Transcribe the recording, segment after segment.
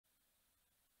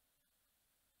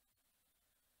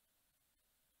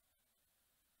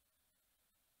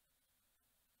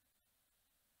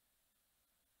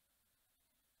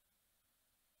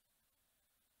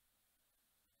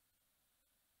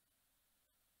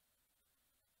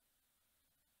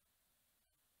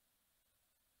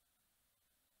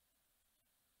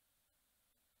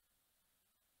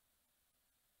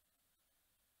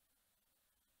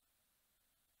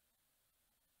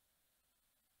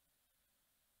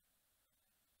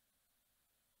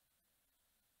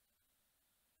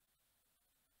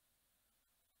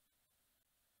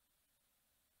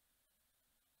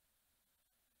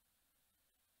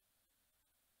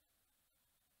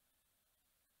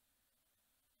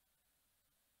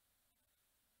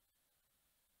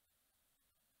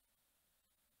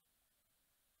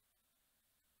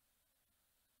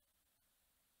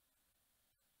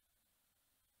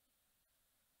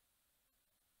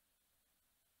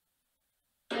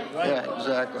Right. Yeah,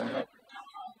 exactly.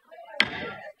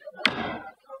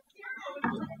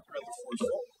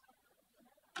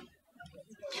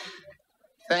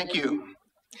 Thank you.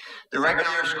 The regular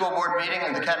school board meeting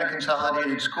of the Kenton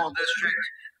Consolidated School District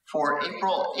for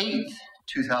April 8th,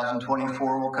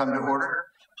 2024 will come to order.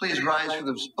 Please rise for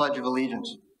the Pledge of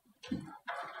Allegiance.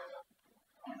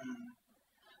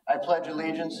 I pledge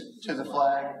allegiance to the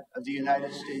flag of the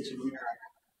United States of America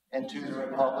and to the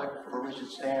republic for which it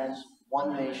stands,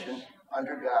 one nation,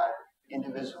 under God,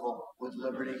 indivisible, with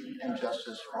liberty and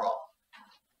justice for all.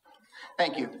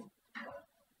 Thank you.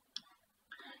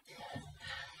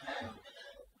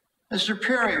 Mr.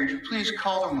 Perry, would you please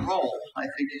call the roll? I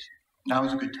think now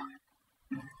is a good time.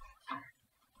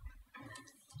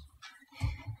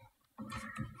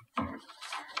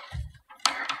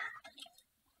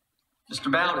 Mr.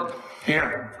 Bowden.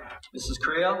 Here. Mrs.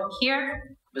 Creel.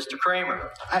 Here. Mr. Kramer.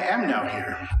 I am now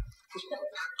here.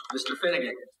 Mr.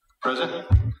 Finnegan. Present.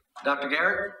 Dr.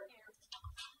 Garrett.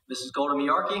 Mrs.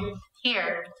 Golden-Miarki.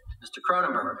 Here. Mr.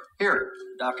 Cronenberg. Here.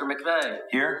 Dr. McVeigh.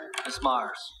 Here. Ms.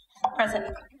 Myers.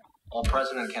 Present. All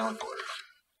present and accounted for.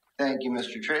 Thank you,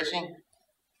 Mr. Tracy.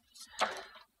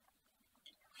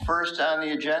 First on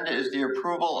the agenda is the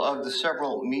approval of the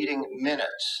several meeting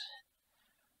minutes.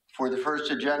 For the first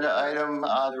agenda item,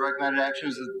 the recommended action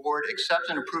is that the board accept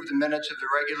and approve the minutes of the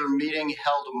regular meeting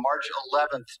held March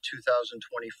 11th,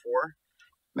 2024.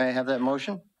 May I have that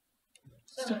motion?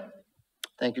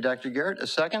 Thank you, Dr. Garrett. A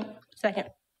second? Second.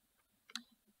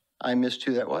 I missed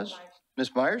who that was.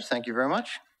 Ms. Myers, thank you very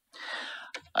much.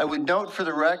 I would note for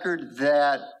the record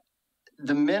that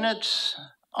the minutes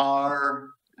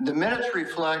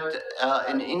reflect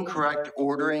an incorrect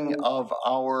ordering of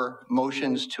our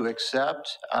motions to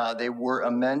accept. They were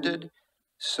amended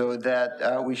so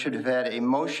that we should have had a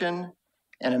motion,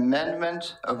 an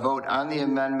amendment, a vote on the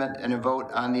amendment, and a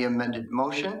vote on the amended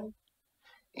motion.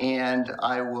 And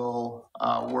I will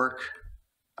work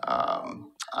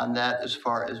on that as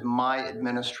far as my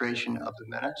administration of the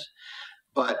minutes.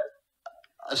 But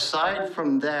aside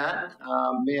from that,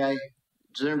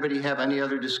 does anybody have any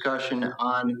other discussion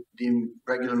on the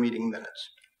regular meeting minutes?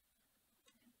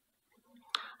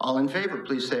 All in favor,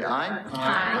 please say aye.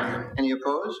 Aye. Any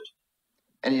opposed?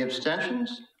 Any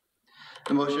abstentions?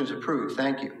 The motion is approved.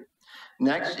 Thank you.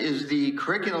 Next is the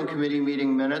Curriculum Committee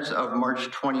meeting minutes of March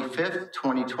 25th,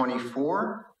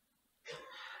 2024.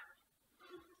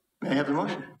 May I have the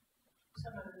motion?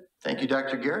 Thank you,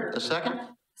 Dr. Garrett. A second?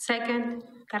 Second.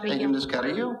 Carrillo. Thank you, Ms.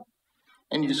 Carrillo.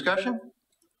 Any discussion?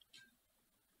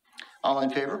 All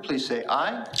in favor, please say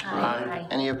aye. Aye.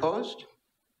 Any opposed?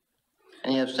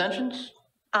 Any abstentions?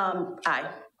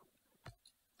 Aye.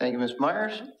 Thank you, Ms.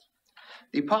 Myers.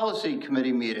 The Policy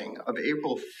Committee meeting of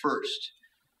April 1st.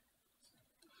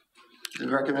 The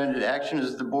recommended action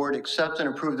is the board accept and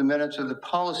approve the minutes of the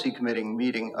Policy Committee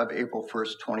meeting of April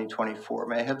 1st, 2024.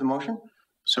 May I have the motion?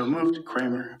 So moved,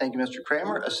 Kramer. Thank you, Mr.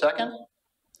 Kramer. A second?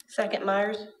 Second,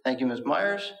 Myers. Thank you, Ms.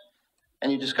 Myers.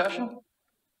 Any discussion?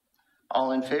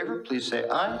 All in favor, please say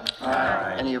aye.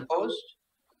 Aye. Any opposed?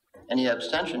 Any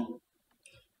abstention?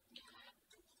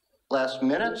 Last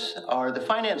minutes are the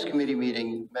Finance Committee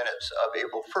meeting minutes of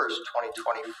April 1st,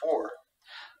 2024.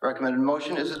 Recommended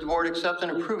motion is that the board accept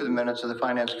and approve the minutes of the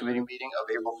Finance Committee meeting of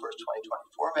April 1st,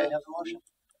 2024. May I have the motion?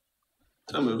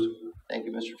 So moved. Thank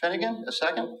you, Mr. Finnegan. A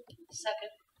second? Second.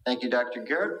 Thank you, Dr.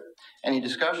 Garrett. Any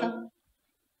discussion?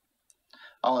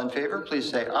 All in favor, please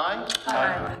say aye.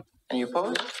 Aye. Any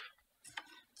opposed?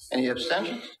 Any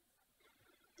abstentions?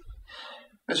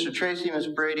 Mr. Tracy, Ms.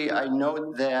 Brady, I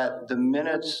note that the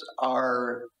minutes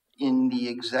are in the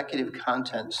executive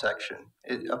content section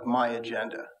of my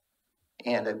agenda,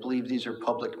 and I believe these are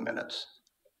public minutes.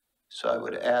 So I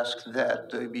would ask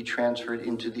that they be transferred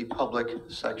into the public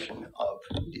section of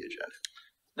the agenda.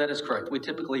 That is correct. We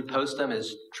typically post them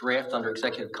as draft under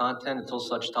executive content until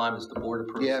such time as the board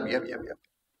approves them. Yep.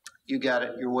 You got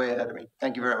it. You're way ahead of me.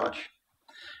 Thank you very much.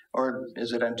 Or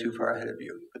is it I'm too far ahead of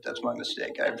you? But that's my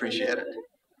mistake. I appreciate it.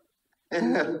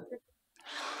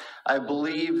 I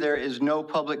believe there is no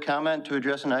public comment to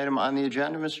address an item on the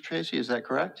agenda, Mr. Tracy. Is that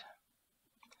correct?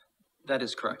 That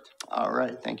is correct. All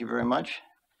right. Thank you very much.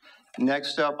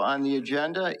 Next up on the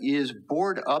agenda is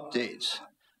board updates.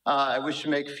 I wish to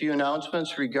make a few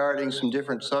announcements regarding some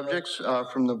different subjects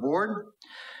from the board.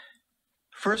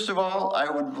 First of all, I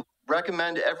would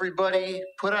recommend everybody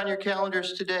put on your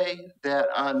calendars today that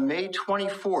on May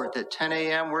 24th at 10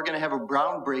 a.m. we're going to have a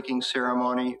groundbreaking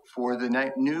ceremony for the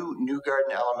new New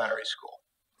Garden Elementary School.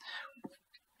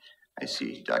 I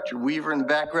see Dr. Weaver in the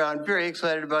background, very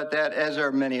excited about that, as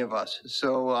are many of us.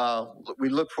 So we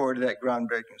look forward to that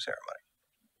groundbreaking ceremony.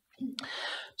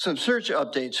 Some search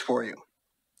updates for you.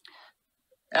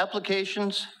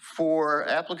 Applications for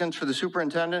applicants for the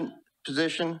superintendent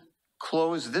position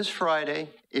close this Friday,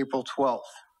 April 12th.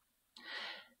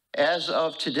 As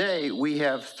of today, we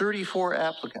have 34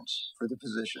 applicants for the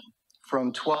position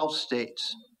from 12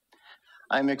 states.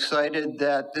 I'm excited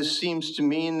that this seems to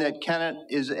mean that Kennett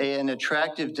is an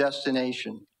attractive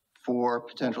destination for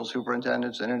potential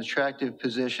superintendents and an attractive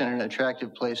position and an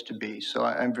attractive place to be. So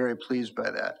I'm very pleased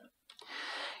by that.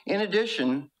 In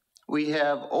addition, we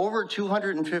have over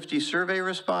 250 survey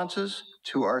responses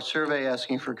to our survey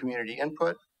asking for community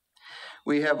input.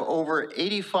 We have over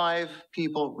 85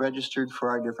 people registered for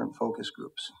our different focus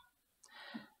groups.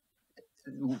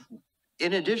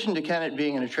 In addition to Kennett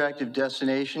being an attractive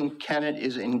destination, Kennett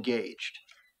is engaged.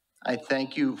 I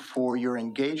thank you for your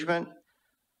engagement.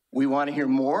 We want to hear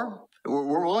more.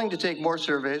 We're willing to take more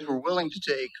surveys. We're willing to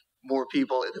take more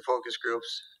people in the focus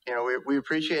groups. You know, we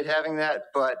appreciate having that,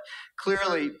 but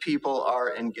clearly people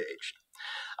are engaged.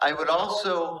 I would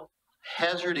also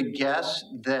hazard a guess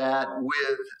that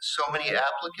with so many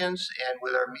applicants and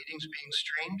with our meetings being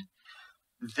streamed,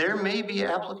 there may be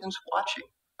applicants watching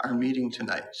our meeting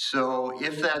tonight. So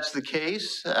if that's the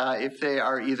case, if they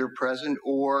are either present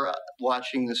or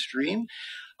watching the stream,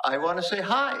 I want to say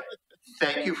hi.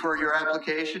 Thank you for your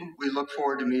application. We look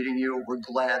forward to meeting you. We're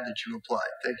glad that you applied.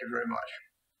 Thank you very much.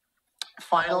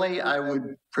 Finally, I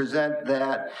would present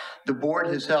that the board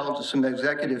has held some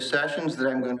executive sessions that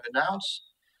I'm going to announce.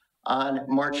 On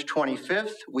March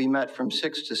 25th, we met from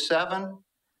 6 to 7.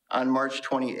 On March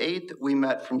 28th, we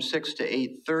met from 6 to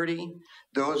 8:30.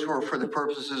 Those were for the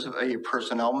purposes of a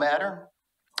personnel matter.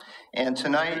 And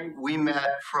tonight, we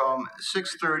met from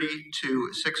 6:30 to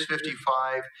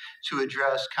 6:55 to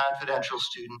address confidential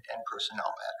student and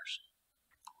personnel matters.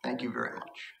 Thank you very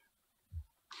much.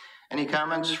 Any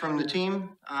comments from the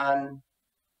team on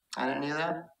any of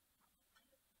that?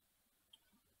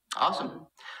 Awesome.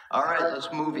 All right,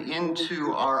 let's move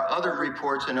into our other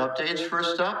reports and updates.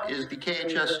 First up is the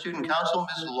KHS Student Council,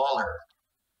 Ms. Lawler.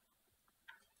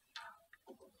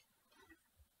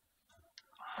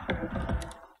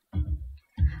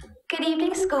 Good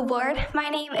evening, school board. My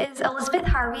name is Elizabeth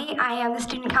Harvey. I am the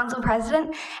student council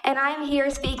president, and I am here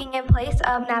speaking in place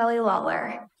of Natalie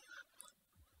Lawler.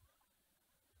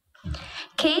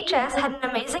 KHS had an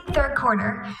amazing third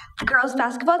quarter. The girls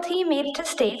basketball team made it to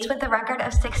states with a record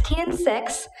of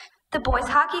 16-6. The boys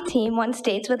hockey team won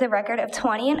states with a record of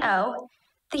 20-0.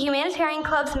 The Humanitarian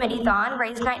Club's Mini-Thon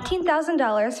raised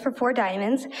 $19,000 for 4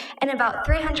 diamonds, and about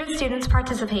 300 students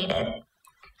participated.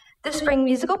 The spring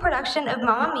musical production of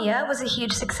Mamma Mia was a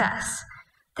huge success.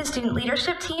 The student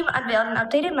leadership team unveiled an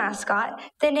updated mascot.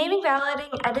 The naming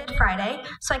balloting ended Friday,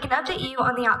 so I can update you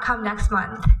on the outcome next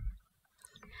month.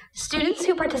 Students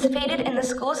who participated in the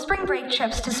school spring break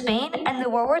trips to Spain and the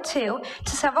World War II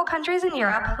to several countries in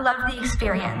Europe loved the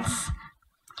experience.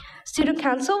 Student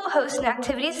Council will host an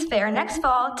activities fair next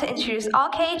fall to introduce all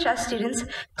KHS students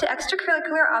to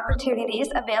extracurricular opportunities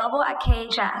available at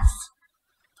KHS.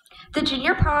 The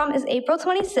junior prom is April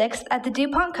 26th at the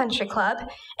DuPont Country Club.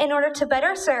 In order to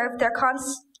better serve their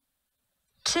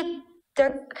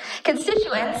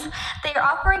constituents, they are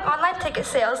offering online ticket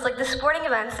sales like the sporting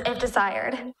events if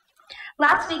desired.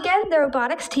 Last weekend, the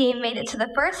robotics team made it to the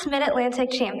first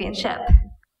Mid-Atlantic Championship.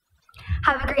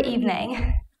 Have a great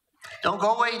evening. Don't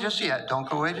go away just yet. Don't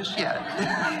go away just yet.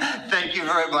 Thank you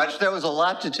very much. That was a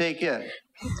lot to take in.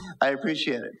 I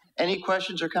appreciate it. Any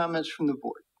questions or comments from the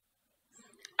board?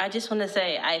 I just want to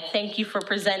say I thank you for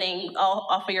presenting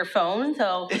off of your phone.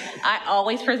 So I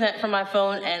always present from my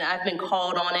phone, and I've been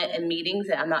called on it in meetings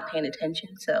that I'm not paying attention.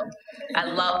 So I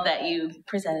love that you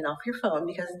presented off your phone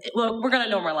because we're going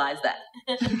to normalize that.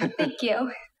 Thank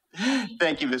you.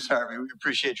 Thank you, Ms. Harvey. We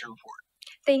appreciate your report.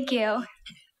 Thank you.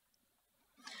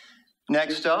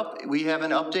 Next up, we have an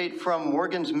update from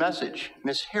Morgan's Message.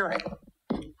 Ms. Herring.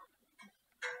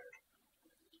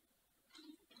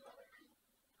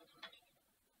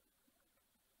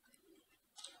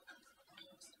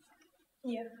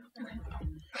 Yeah. Okay.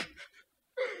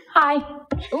 Hi.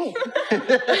 Ooh.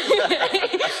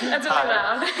 That's really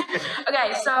loud.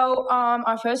 Okay, so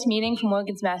our first meeting for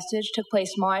Morgan's Message took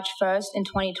place March 1st in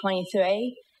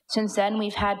 2023. Since then,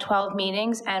 we've had 12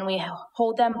 meetings, and we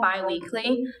hold them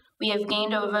bi-weekly. We have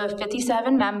gained over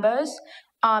 57 members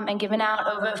and given out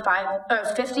over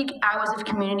 50 hours of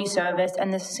community service,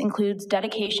 and this includes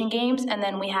dedication games, and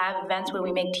then we have events where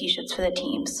we make t-shirts for the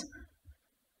teams.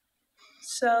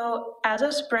 So as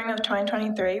of spring of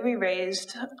 2023, we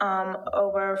raised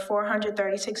over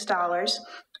 $436,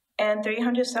 and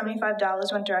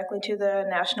 $375 went directly to the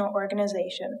national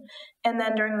organization. And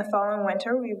then during the following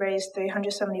winter, we raised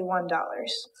 $371.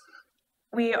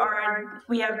 We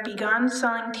have begun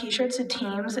selling t-shirts to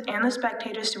teams and the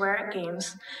spectators to wear at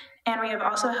games, and we have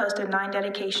also hosted 9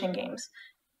 dedication games.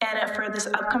 And for this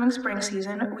upcoming spring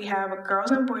season, we have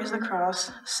girls and boys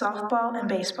lacrosse, softball, and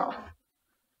baseball.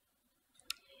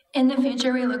 In the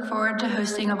future, we look forward to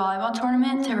hosting a volleyball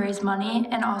tournament to raise money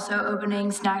and also opening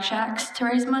snack shacks to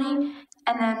raise money.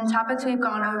 And then topics we've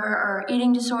gone over are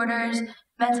eating disorders,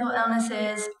 mental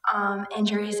illnesses,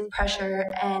 injuries, pressure,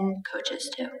 and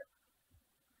coaches too.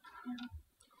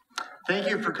 Thank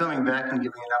you for coming back and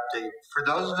giving an update. For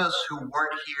those of us who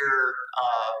weren't here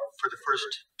for the first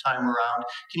time around,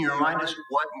 can you remind us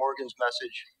what Morgan's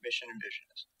Message, mission, and vision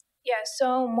is? Yeah,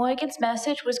 so Morgan's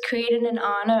Message was created in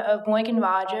honor of Morgan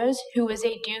Rogers, who was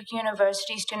a Duke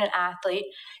University student athlete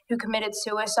who committed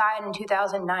suicide in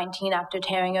 2019 after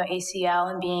tearing her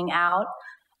ACL and being out.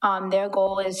 Their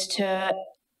goal is to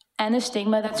end the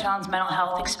stigma that surrounds mental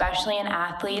health, especially in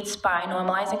athletes, by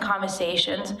normalizing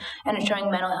conversations and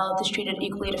ensuring mental health is treated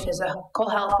equally to physical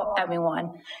health for everyone.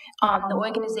 The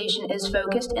organization is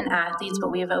focused in athletes,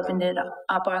 but we have opened it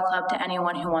up our club to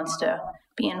anyone who wants to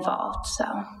be involved. So,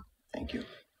 thank you.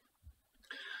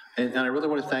 And I really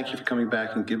want to thank you for coming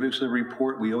back and giving us the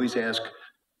report. We always ask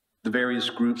the various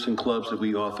groups and clubs that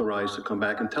we authorize to come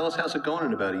back and tell us how's it going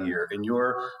in about a year. And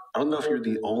I don't know if you're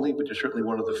the only, but you're certainly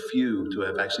one of the few to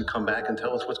have actually come back and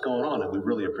tell us what's going on, and we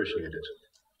really appreciate it.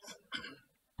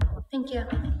 Thank you.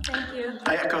 Thank you.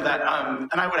 I echo that,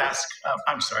 and I would ask,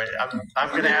 I'm sorry, I'm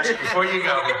going to ask before you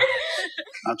go.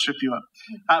 I'll trip you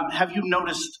up. Have you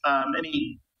noticed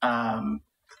any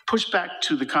pushback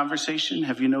to the conversation?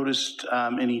 Have you noticed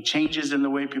any changes in the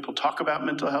way people talk about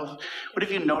mental health? What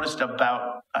have you noticed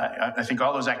about, I think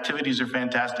all those activities are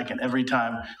fantastic, and every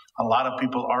time a lot of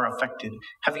people are affected.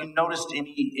 Have you noticed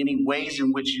any ways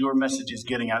in which your message is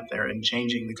getting out there and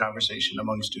changing the conversation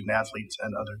among student athletes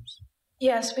and others?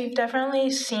 Yes, we've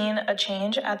definitely seen a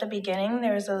change. At the beginning,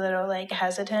 there was a little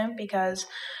hesitant because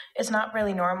it's not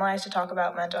really normalized to talk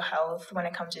about mental health when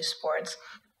it comes to sports.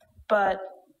 But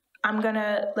I'm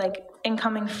gonna,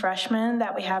 incoming freshmen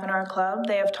that we have in our club,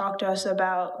 they have talked to us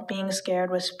about being scared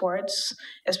with sports,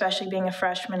 especially being a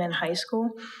freshman in high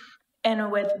school.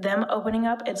 And with them opening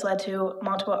up, it's led to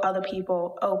multiple other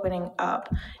people opening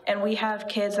up. And we have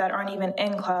kids that aren't even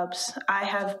in clubs. I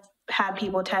have had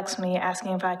people text me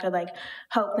asking if I could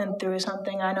help them through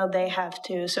something. I know they have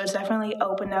too. So it's definitely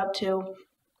opened up to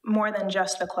more than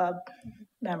just the club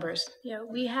members. Yeah,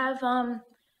 we have,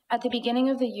 at the beginning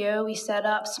of the year, we set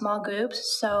up small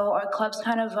groups. So our clubs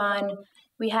kind of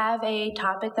we have a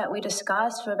topic that we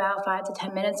discuss for about 5 to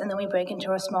 10 minutes, and then we break into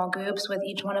our small groups with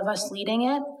each one of us leading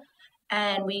it.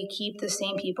 And we keep the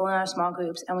same people in our small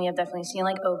groups. And we have definitely seen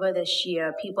over this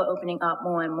year, people opening up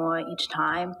more and more each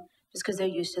time, just because they're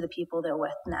used to the people they're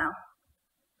with now.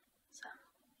 So.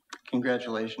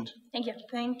 Congratulations. Thank you.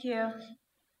 Thank you.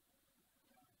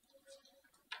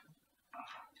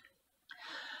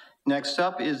 Next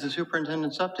up is the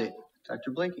superintendent's update.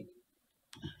 Dr. Blakey.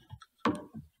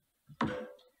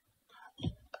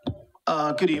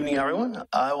 Good evening, everyone.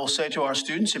 I will say to our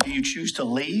students, if you choose to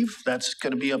leave, that's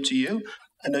going to be up to you.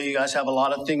 I know you guys have a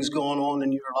lot of things going on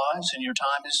in your lives, and your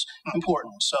time is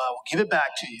important, so I will give it back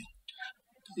to you.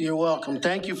 You're welcome.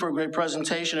 Thank you for a great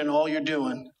presentation and all you're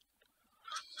doing.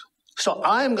 So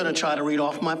I'm going to try to read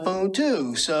off my phone,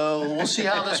 too. So we'll see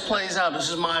how this plays out. This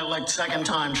is my second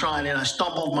time trying it. I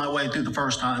stumbled my way through the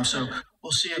first time, so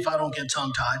we'll see if I don't get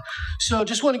tongue-tied. So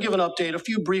just want to give an update, a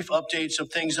few brief updates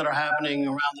of things that are happening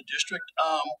around the district.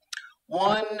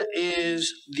 One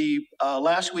is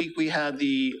last week we had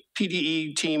the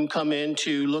PDE team come in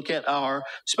to look at our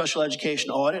special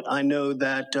education audit. I know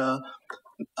that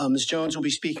Ms. Jones will be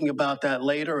speaking about that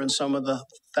later and some of the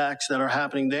facts that are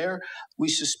happening there. We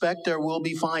suspect there will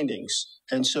be findings.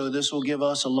 And so this will give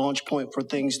us a launch point for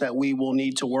things that we will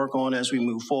need to work on as we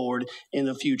move forward in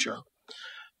the future.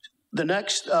 The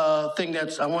next thing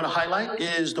that I want to highlight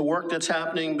is the work that's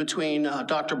happening between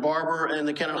Dr. Barber and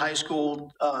the Kennet High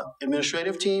School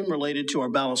administrative team related to our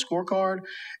balanced scorecard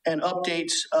and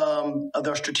updates of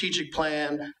their strategic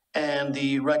plan and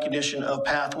the recognition of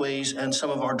pathways and some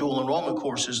of our dual enrollment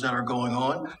courses that are going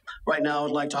on. Right now,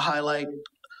 I'd like to highlight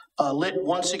Lit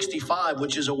 165,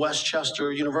 which is a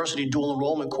Westchester University dual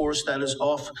enrollment course that is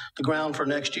off the ground for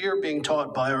next year, being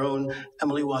taught by our own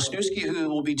Emily Wasniewski, who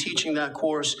will be teaching that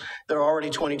course. There are already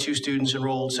 22 students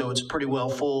enrolled, so it's pretty well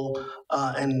full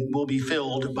and will be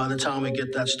filled by the time we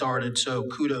get that started. So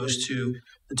kudos to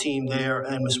the team there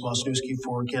and Ms. Wasniewski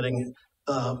for getting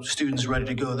students ready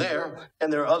to go there.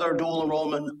 And there are other dual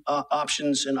enrollment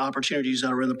options and opportunities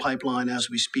that are in the pipeline as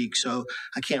we speak. So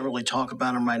I can't really talk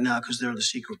about them right now because they're the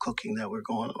secret cooking that we're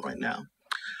going on right now.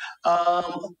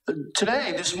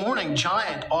 This morning,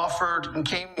 Giant offered and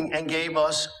came and gave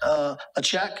us a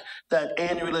check that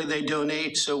annually they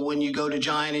donate. So when you go to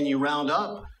Giant and you round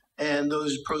up and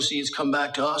those proceeds come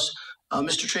back to us.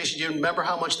 Mr. Tracy, do you remember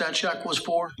how much that check was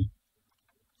for?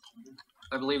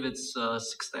 I believe it's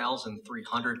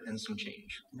 6,300 and some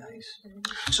change. Nice.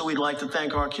 So we'd like to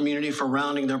thank our community for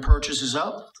rounding their purchases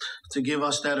up to give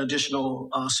us that additional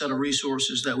set of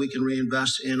resources that we can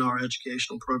reinvest in our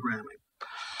educational programming.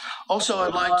 Also,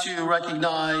 I'd like to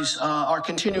recognize our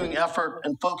continuing effort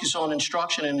and focus on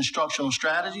instruction and instructional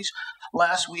strategies.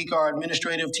 Last week, our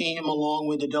administrative team, along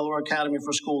with the Delaware Academy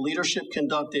for School Leadership,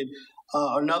 conducted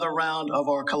another round of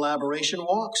our collaboration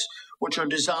walks, which are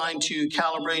designed to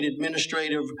calibrate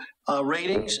administrative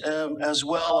ratings, as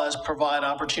well as provide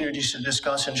opportunities to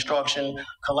discuss instruction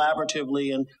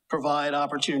collaboratively and provide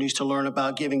opportunities to learn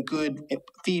about giving good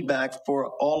feedback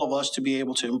for all of us to be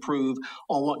able to improve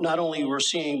on what not only we're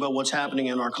seeing, but what's happening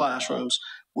in our classrooms,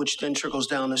 which then trickles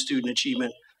down to student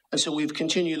achievement. And so we've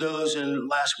continued those, and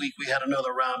last week we had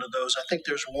another round of those. I think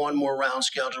there's one more round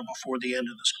scheduled before the end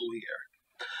of the school year.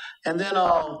 And then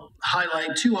I'll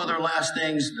highlight two other last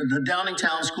things. The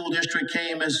Downingtown School District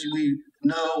came, as we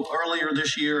know, earlier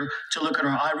this year to look at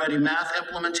our iReady math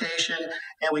implementation,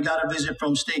 and we got a visit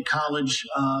from State College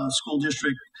School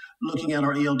District looking at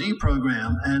our ELD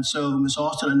program. And so, Ms.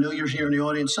 Austin, I know you're here in the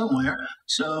audience somewhere,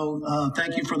 so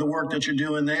thank you for the work that you're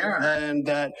doing there, and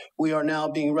that we are now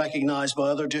being recognized by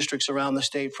other districts around the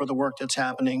state for the work that's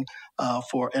happening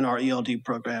in our ELD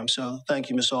program. So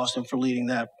thank you, Ms. Austin, for leading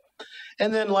that.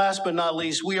 And then last but not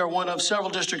least, we are one of several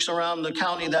districts around the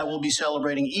county that will be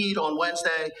celebrating Eid on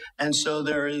Wednesday. And so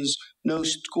there is no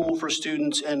school for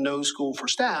students and no school for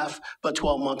staff, but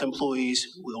 12-month employees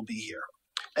will be here.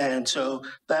 And so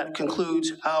that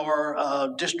concludes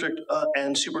our district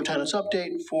and superintendent's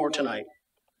update for tonight.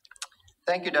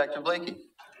 Thank you, Dr. Blakey.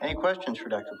 Any questions for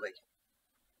Dr. Blakey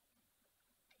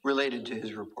related to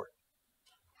his report?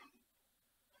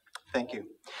 Thank you.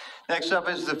 Next up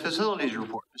is the facilities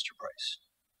report, Mr. Price.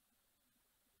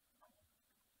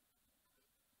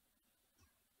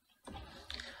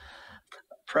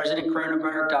 President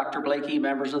Cronenberg, Dr. Blakey,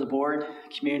 members of the board,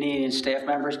 community and staff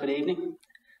members, good evening.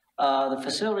 The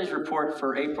facilities report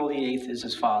for April the 8th is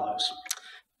as follows.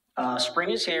 Spring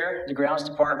is here. The grounds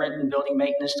department and building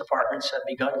maintenance departments have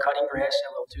begun cutting grass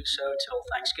and will do so till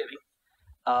Thanksgiving.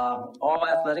 All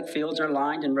athletic fields are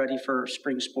lined and ready for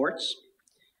spring sports.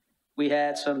 We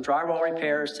had some drywall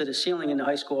repairs to the ceiling in the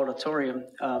high school auditorium.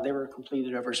 They were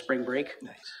completed over spring break.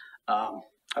 Nice.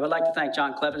 I would like to thank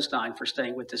John Clevenstein for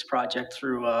staying with this project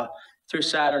through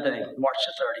Saturday, March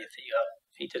the 30th.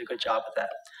 He did a good job with that.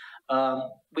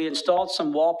 We installed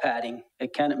some wall padding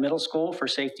at Kennett Middle School for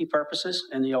safety purposes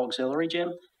in the auxiliary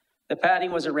gym. The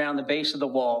padding was around the base of the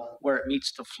wall where it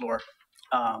meets the floor.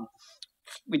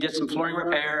 We did some flooring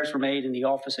repairs were made in the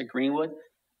office at Greenwood.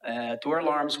 Door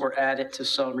alarms were added to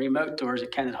some remote doors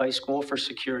at Kennett High School for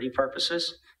security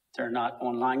purposes. They're not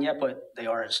online yet, but they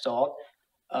are installed.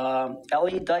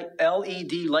 LED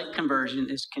light conversion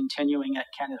is continuing at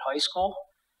Kennett High School.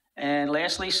 And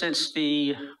lastly, since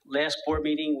the last board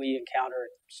meeting, we encountered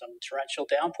some torrential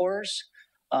downpours,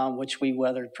 which we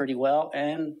weathered pretty well,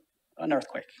 and an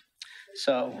earthquake.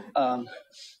 So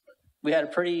we had a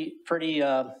pretty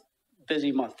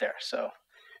busy month there. So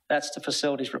that's the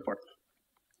facilities report.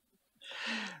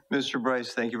 Mr.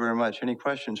 Bryce, thank you very much. Any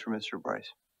questions for Mr. Bryce?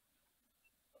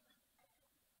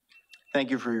 Thank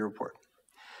you for your report.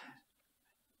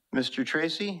 Mr.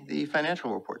 Tracy, the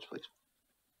financial reports, please.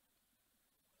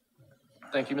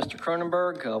 Thank you, Mr.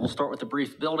 Cronenberg. We'll start with a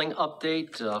brief building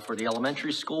update for the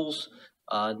elementary schools.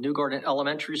 New Garden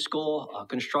Elementary School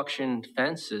construction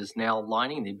fence is now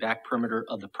lining the back perimeter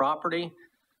of the property.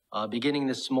 Beginning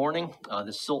this morning,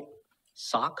 the silt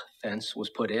sock fence was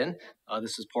put in.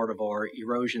 This is part of our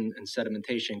erosion and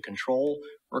sedimentation control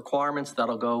requirements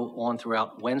that'll go on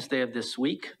throughout Wednesday of this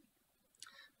week.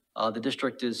 The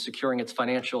district is securing its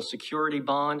financial security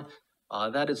bond.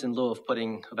 That is in lieu of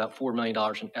putting about $4 million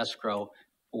in escrow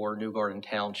for New Garden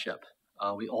Township.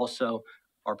 We also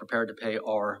are prepared to pay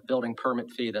our building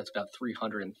permit fee. That's about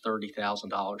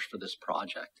 $330,000 for this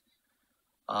project.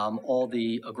 All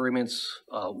the agreements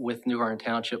with New Garden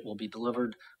Township will be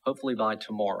delivered hopefully by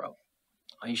tomorrow.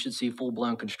 You should see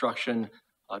full-blown construction,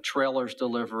 trailers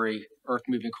delivery, earth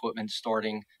moving equipment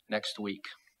starting next week.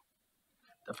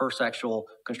 The first actual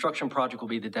construction project will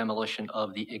be the demolition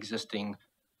of the existing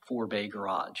 4-bay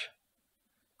garage.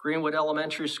 Greenwood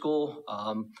Elementary School,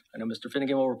 I know Mr.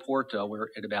 Finnegan will report, we're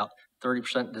at about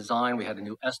 30% design. We had a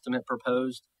new estimate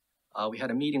proposed. We had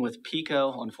a meeting with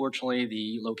PICO. Unfortunately,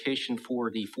 the location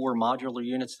for the 4 modular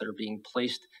units that are being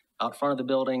placed out front of the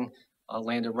building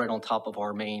landed right on top of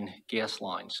our main gas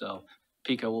line. So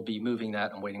PICO will be moving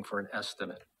that and waiting for an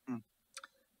estimate.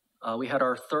 We had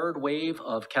our third wave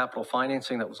of capital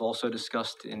financing that was also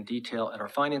discussed in detail at our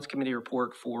Finance Committee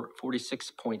report for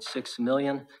 $46.6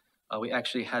 million. We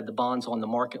actually had the bonds on the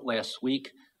market last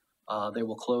week. They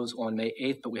will close on May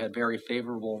 8th, but we had very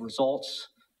favorable results.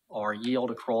 Our yield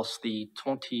across the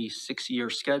 26-year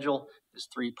schedule is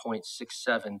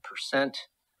 3.67%.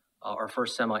 Our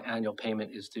first semi-annual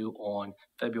payment is due on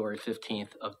February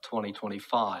 15th of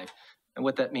 2025. And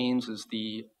what that means is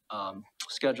the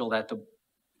schedule that the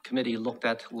committee looked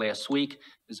at last week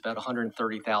is about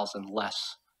 $130,000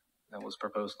 less than was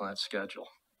proposed on that schedule.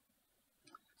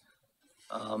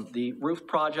 The roof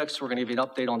projects, we're going to give you an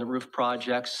update on the roof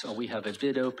projects. We have a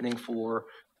bid opening for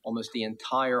almost the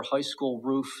entire high school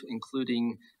roof,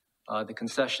 including the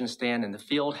concession stand and the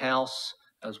field house,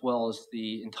 as well as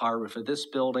the entire roof of this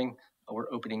building.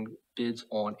 We're opening bids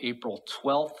on April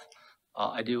 12th.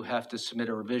 I do have to submit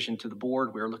a revision to the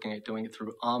board. We're looking at doing it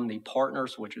through Omni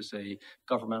Partners, which is a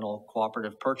governmental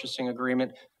cooperative purchasing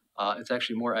agreement. It's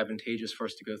actually more advantageous for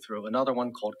us to go through another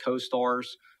one called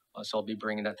CoStars. So I'll be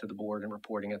bringing that to the board and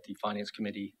reporting at the Finance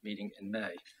Committee meeting in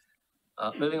May.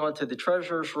 Moving on to the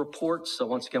treasurer's reports. So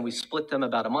once again, we split them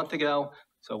about a month ago.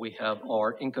 So we have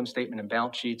our income statement and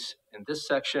balance sheets in this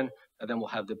section, and then we'll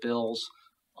have the bills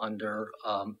under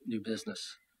new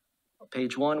business.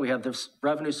 Page 1, we have this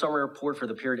revenue summary report for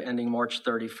the period ending March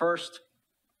 31st.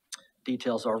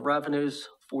 Details our revenues,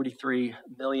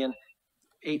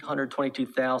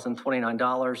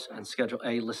 $43,822,029, and Schedule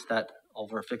A lists that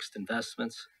over our fixed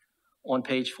investments. On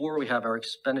page 4, we have our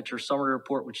expenditure summary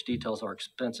report, which details our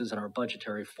expenses in our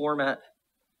budgetary format.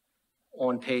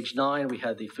 On page 9, we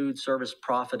have the food service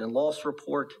profit and loss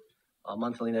report, a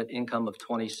monthly net income of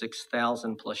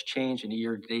 $26,000 plus change, and a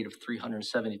year to date of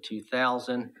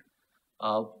 $372,000.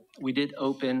 We did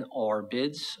open our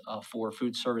bids for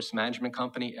food service management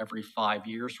company. Every 5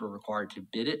 years, we're required to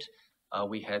bid it.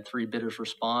 We had 3 bidders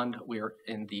respond. We are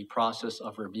in the process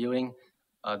of reviewing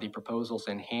the proposals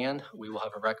in hand. We will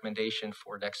have a recommendation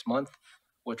for next month,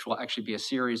 which will actually be a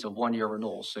series of 1-year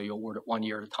renewals. So you'll award it 1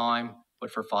 year at a time,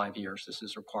 but for 5 years. This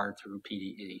is required through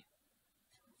PDE.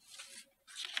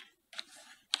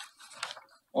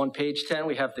 On page 10,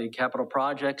 we have the capital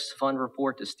projects fund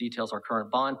report. This details our current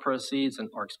bond proceeds and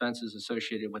our expenses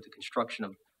associated with the construction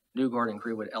of Newgard and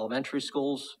Greenwood Elementary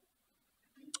Schools.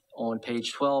 On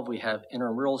page 12, we have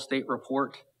interim real estate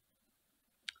report.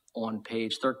 On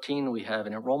page 13, we have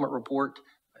an enrollment report.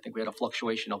 I think we had a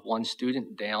fluctuation of 1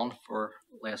 student down for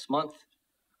last month.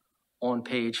 On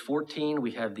page 14,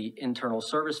 we have the internal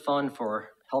service fund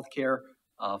for healthcare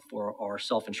for our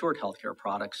self-insured healthcare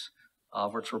products,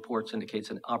 which reports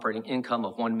indicates an operating income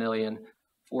of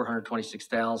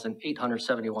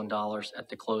 $1,426,871 at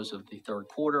the close of the third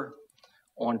quarter.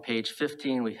 On page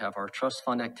 15, we have our trust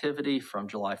fund activity from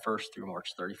July 1st through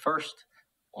March 31st.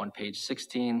 On page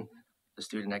 16, the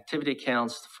student activity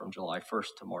accounts from July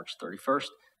 1st to March 31st.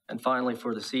 And finally,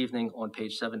 for this evening, on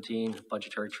page 17,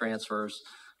 budgetary transfers,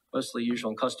 mostly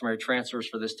usual and customary transfers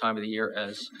for this time of the year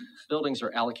as buildings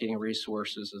are allocating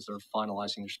resources as they're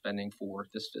finalizing their spending for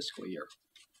this fiscal year.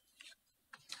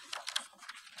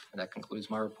 And that concludes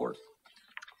my report.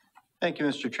 Thank you,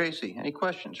 Mr. Tracy. Any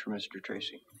questions for Mr.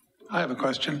 Tracy? I have a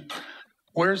question.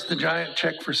 Where's the giant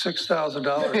check for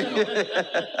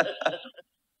 $6,000?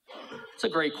 It's a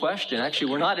great question.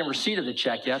 Actually, we're not in receipt of the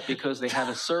check yet because they have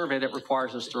a survey that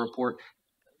requires us to report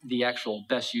the actual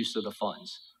best use of the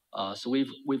funds. So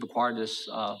we've acquired this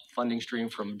funding stream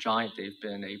from Giant. They've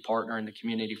been a partner in the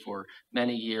community for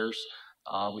many years.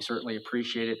 We certainly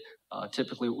appreciate it.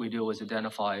 Typically what we do is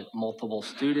identify multiple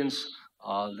students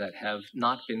that have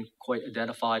not been quite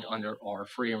identified under our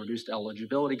free and reduced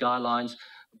eligibility guidelines,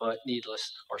 but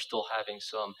needless, are still having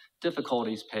some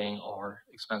difficulties paying our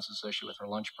expenses associated with our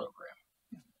lunch program.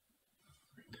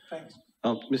 Thanks.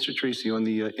 Mr. Tracy, on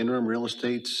the interim real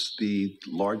estates, the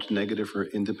large negative for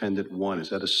Independent 1, is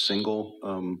that a single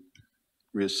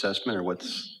reassessment, or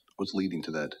what's leading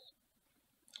to that?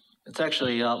 It's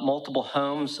actually multiple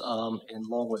homes in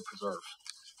Longwood Preserve.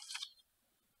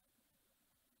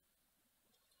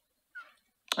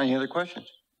 Any other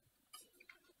questions?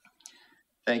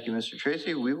 Thank you, Mr.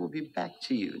 Tracy. We will be back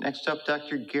to you. Next up,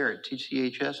 Dr. Garrett,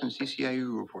 TCHS and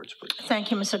CCIU reports, please.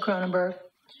 Thank you, Mr. Cronenberg.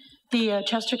 The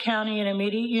Chester County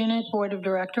Intermediate Unit Board of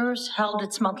Directors held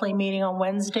its monthly meeting on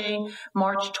Wednesday,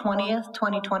 March 20th,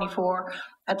 2024,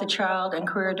 at the Child and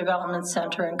Career Development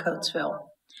Center in Coatesville.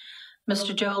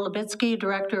 Mr. Joe Lubitsky,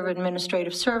 Director of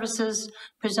Administrative Services,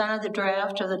 presented the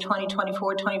draft of the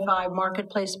 2024-25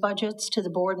 marketplace budgets to the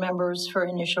board members for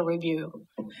initial review.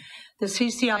 The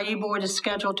CCIE board is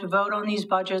scheduled to vote on these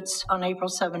budgets on April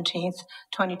 17th,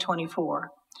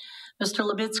 2024. Mr.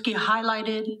 Lubitsky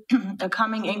highlighted a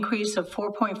coming increase of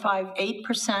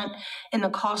 4.58% in the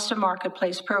cost of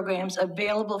marketplace programs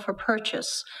available for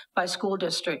purchase by school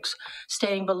districts,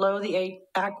 staying below the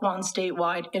Act 1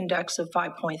 statewide index of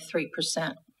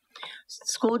 5.3%.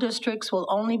 School districts will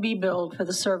only be billed for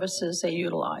the services they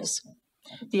utilize.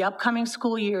 The upcoming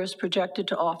school year is projected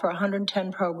to offer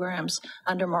 110 programs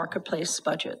under marketplace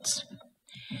budgets.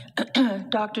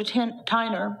 Dr.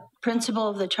 Tyner, principal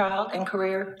of the Child and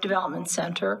Career Development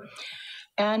Center,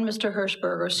 and Mr.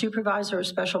 Hirschberger, supervisor of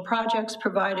special projects,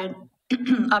 provided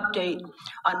update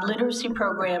on literacy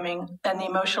programming and the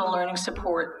emotional learning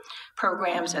support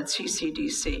programs at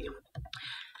CCDC.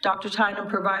 Dr. Tyner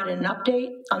provided an update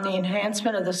on the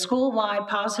enhancement of the school-wide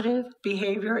positive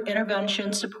behavior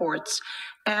intervention supports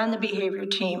and the behavior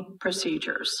team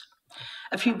procedures.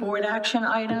 A few board action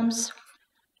items.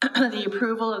 The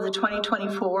approval of the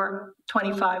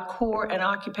 2024-25 core and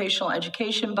occupational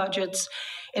education budgets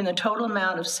in the total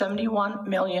amount of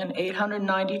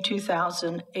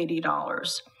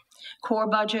 $71,892,080. Core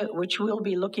budget, which we'll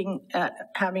be looking at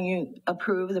having you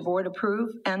approve, the board approve,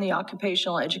 and the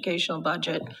occupational educational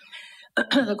budget.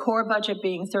 The core budget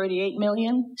being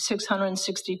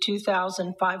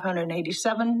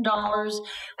 $38,662,587,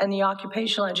 and the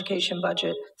occupational education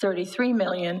budget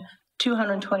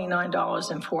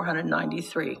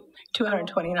 $229,493.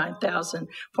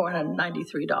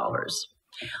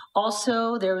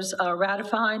 Also, there was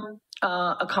ratified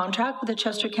a contract with the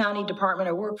Chester County Department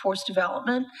of Workforce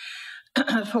Development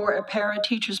for a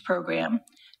para-teachers program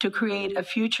to create a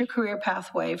future career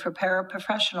pathway for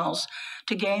paraprofessionals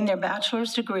to gain their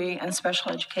bachelor's degree and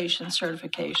special education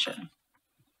certification.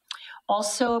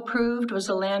 Also approved was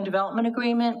a land development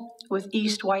agreement with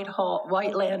East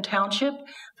Whiteland Township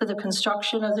for the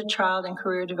construction of the Child and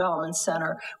Career Development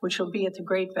Center, which will be at the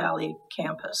Great Valley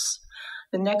campus.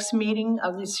 The next meeting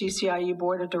of the CCIE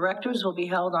Board of Directors will be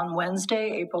held on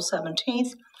Wednesday, April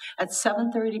 17th at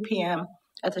 7:30 p.m.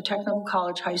 at the Technical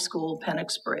College High School,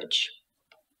 Penix Bridge.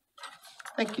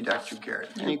 Thank you, Dr. Garrett.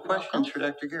 Any questions for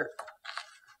Dr. Garrett?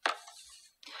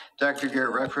 Dr.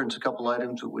 Garrett referenced a couple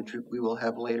items which we will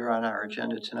have later on our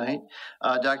agenda tonight.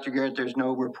 Dr. Garrett, there's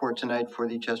no report tonight for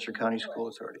the Chester County School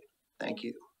Authority. Thank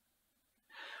you.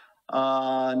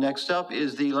 Next up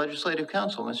is the Legislative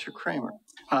Council, Mr. Kramer.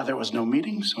 There was no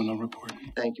meeting, so no report.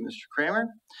 Thank you, Mr. Kramer.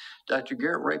 Dr.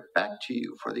 Garrett, right back to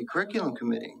you for the Curriculum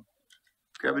Committee.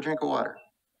 Grab a drink of water.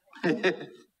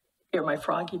 Hear my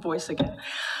froggy voice again.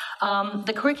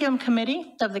 The Curriculum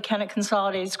Committee of the Kennett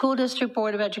Consolidated School District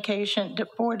Board of Education,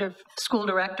 Board of School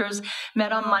Directors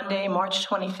met on Monday, March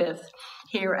 25th,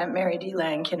 here at Mary D.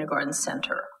 Lang Kindergarten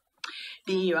Center.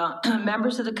 The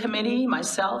members of the committee,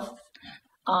 myself,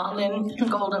 Lynn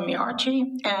Golden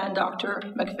Miarchi, and Dr.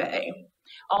 McVeigh.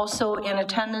 Also in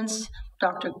attendance,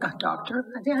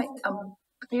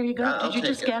 there you go. Did you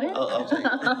just get it? I'll take it.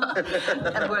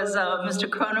 It was Mr.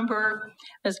 Cronenberg,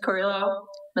 Ms. Carrillo,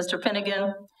 Mr.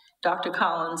 Finnegan, Dr.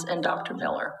 Collins, and Dr.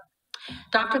 Miller.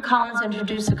 Dr. Collins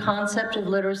introduced the concept of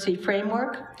literacy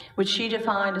framework, which she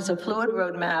defined as a fluid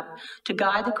roadmap to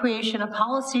guide the creation of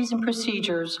policies and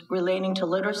procedures relating to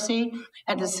literacy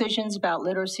and decisions about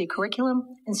literacy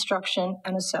curriculum, instruction,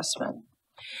 and assessment.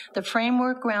 The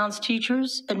framework grounds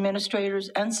teachers, administrators,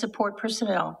 and support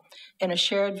personnel in a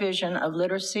shared vision of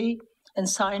literacy and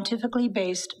scientifically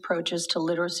based approaches to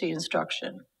literacy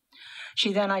instruction.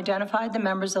 She then identified the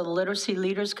members of the Literacy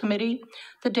Leaders Committee,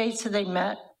 the dates that they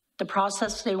met, the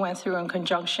process they went through in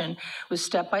conjunction with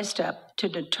step-by-step to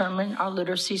determine our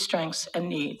literacy strengths and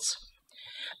needs.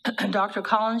 Dr.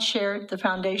 Collins shared the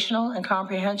foundational and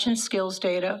comprehension skills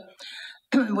data,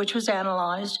 which was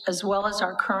analyzed, as well as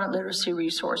our current literacy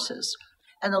resources,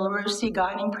 and the literacy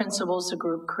guiding principles the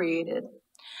group created.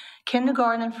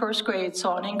 Kindergarten and first grade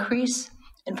saw an increase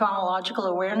in phonological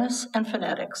awareness and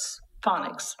phonics.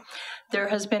 There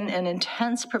has been an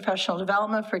intense professional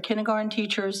development for kindergarten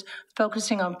teachers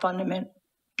focusing on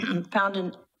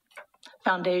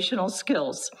foundational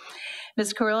skills.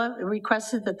 Ms. Carrillo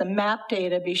requested that the MAP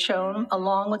data be shown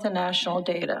along with the national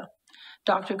data.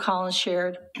 Dr. Collins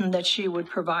shared that she would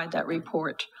provide that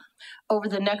report. Over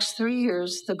the next 3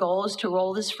 years, the goal is to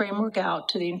roll this framework out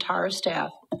to the entire staff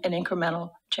in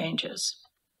incremental changes.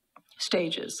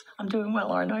 stages. I'm doing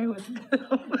well, aren't I, with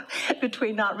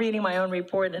between not reading my own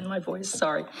report and my voice,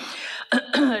 sorry.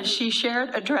 She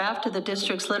shared a draft of the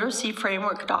district's literacy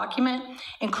framework document,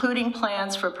 including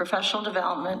plans for professional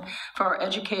development for our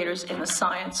educators in the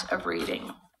science of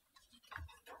reading.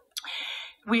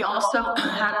 We also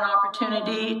had an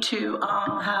opportunity to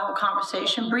have a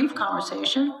conversation, brief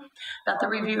conversation, about the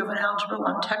review of an Algebra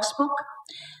 1 textbook.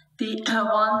 The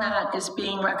one that is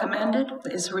being recommended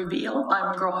is Reveal by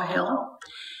McGraw-Hill,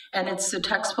 and it's the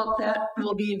textbook that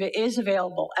is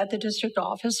available at the district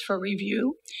office for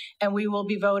review, and we will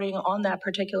be voting on that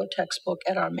particular textbook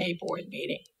at our May board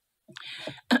meeting.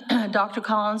 Dr.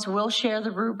 Collins will share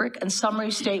the rubric and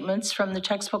summary statements from the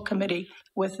textbook committee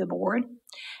with the board,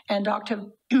 and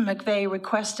Dr. McVeigh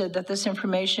requested that this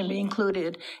information be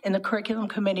included in the curriculum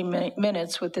committee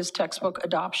minutes with this textbook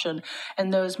adoption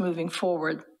and those moving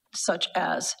forward, such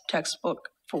as textbook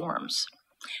forms.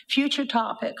 Future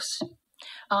topics.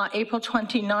 April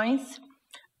 29th,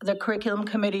 the curriculum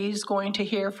committee is going to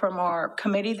hear from our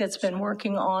committee that's been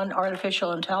working on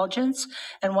artificial intelligence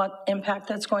and what impact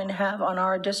that's going to have on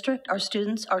our district, our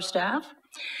students, our staff.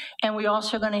 And we're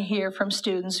also going to hear from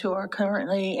students who are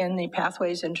currently in the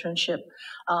Pathways internship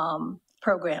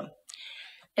program.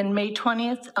 In May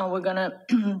 20th, we're going to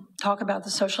talk about the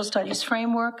social studies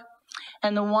framework.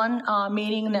 And the one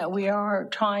meeting that we are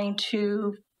trying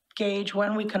to gauge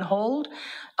when we can hold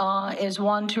is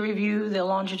one to review the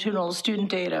longitudinal student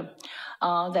data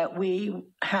that we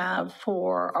have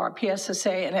for our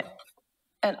PSSA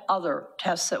and other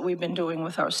tests that we've been doing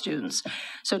with our students.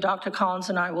 So Dr. Collins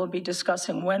and I will be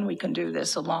discussing when we can do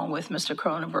this along with Mr.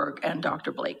 Cronenberg and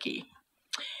Dr. Blakey.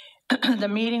 The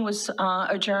meeting was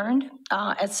adjourned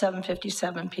at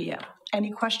 7:57 p.m.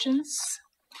 Any questions?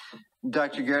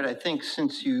 Dr. Garrett, I think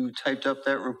since you typed up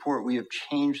that report, we have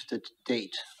changed the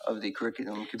date of the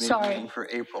curriculum committee meeting for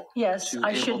April. Yes,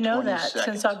 I should know that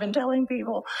since I've been telling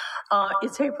people.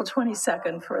 It's April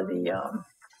 22nd for the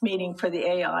meeting for the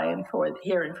AI and for the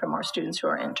hearing from our students who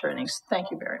are interning.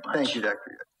 Thank you very much. Thank you, Dr.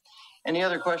 Garrett. Any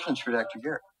other questions for Dr.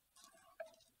 Garrett?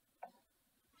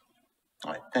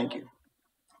 All right, thank you.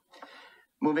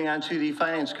 Moving on to the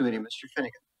Finance Committee, Mr.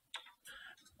 Finnegan.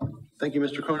 Thank you,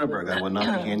 Mr. Cronenberg. I will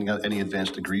not be handing out any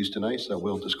advanced degrees tonight, so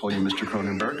we'll just call you Mr.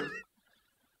 Cronenberg.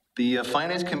 The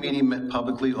Finance Committee met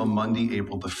publicly on Monday,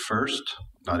 April the 1st,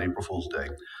 not April Fool's Day.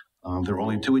 There were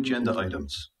only 2 agenda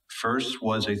items. First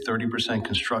was a 30%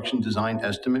 construction design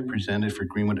estimate presented for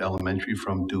Greenwood Elementary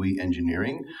from Dewey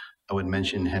Engineering. I would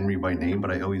mention Henry by name,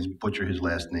 but I always butcher his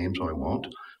last name, so I won't.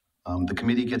 The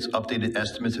committee gets updated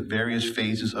estimates at various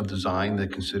phases of design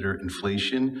that consider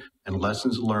inflation and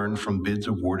lessons learned from bids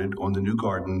awarded on the New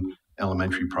Garden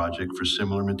Elementary project for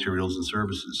similar materials and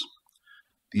services.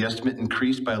 The estimate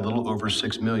increased by a little over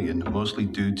 $6 million, mostly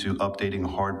due to updating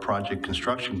hard project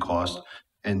construction costs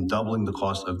and doubling the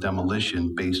cost of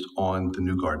demolition based on the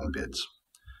New Garden bids.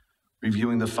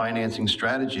 Reviewing the financing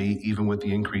strategy, even with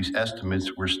the increased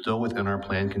estimates, we're still within our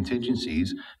planned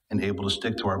contingencies and able to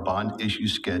stick to our bond issue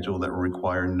schedule that will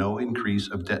require no increase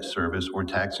of debt service or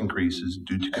tax increases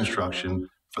due to construction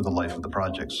for the life of the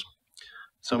projects.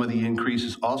 Some of the increase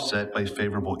is offset by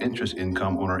favorable interest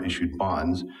income on our issued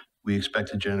bonds. We expect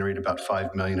to generate about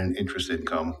 $5 million in interest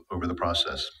income over the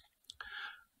process.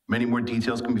 Many more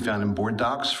details can be found in board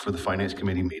docs for the Finance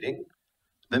Committee meeting.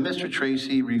 Then Mr.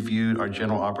 Tracy reviewed our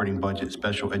general operating budget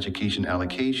special education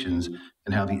allocations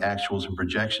and how the actuals and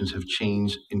projections have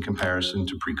changed in comparison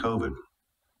to pre-COVID.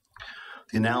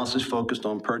 The analysis focused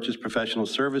on purchase professional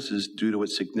services due to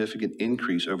its significant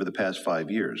increase over the past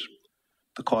 5 years.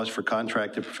 The cost for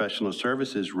contracted professional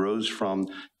services rose from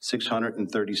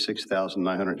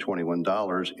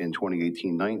 $636,921 in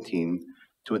 2018-19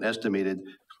 to an estimated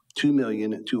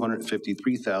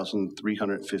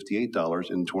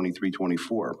 $2,253,358 in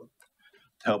 23-24.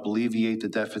 To help alleviate the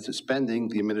deficit spending,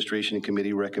 the Administration and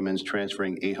Committee recommends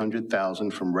transferring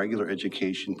 $800,000 from regular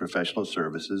education professional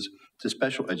services to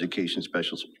special education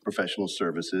professional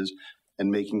services and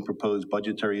making proposed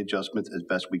budgetary adjustments as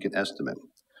best we can estimate.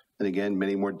 And again,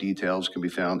 many more details can be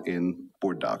found in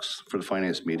board docs for the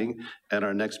Finance meeting. And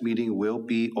our next meeting will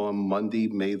be on Monday,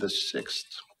 May the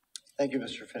 6th. Thank you,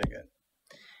 Mr. Finnegan.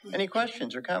 Any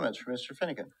questions or comments for Mr.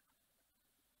 Finnegan?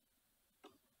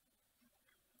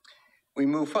 We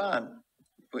move on.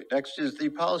 Next is the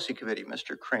Policy Committee,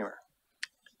 Mr. Kramer.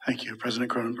 Thank you,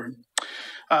 President Cronenberg.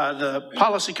 The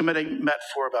Policy Committee met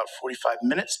for about 45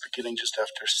 minutes, beginning just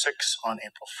after 6 on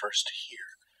April 1st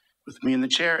here. With me in the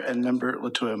chair and member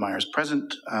Latoya Myers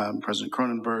present, President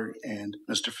Cronenberg and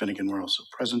Mr. Finnegan were also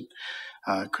present.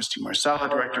 Christy Marsala,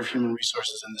 Director of Human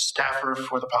Resources, and the staffer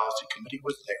for the Policy Committee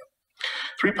was there.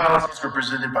 3 policies were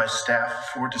presented by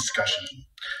staff for discussion.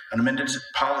 An amended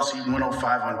policy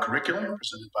 105 on curriculum,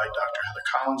 presented by Dr. Heather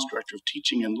Collins, Director of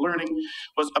Teaching and Learning,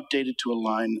 was updated to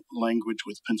align language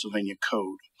with Pennsylvania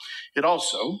code. It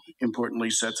also,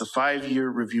 importantly, sets a 5-year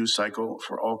review cycle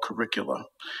for all curricula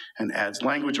and adds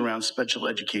language around special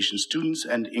education students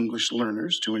and English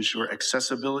learners to ensure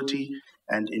accessibility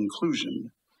and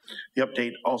inclusion. The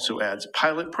update also adds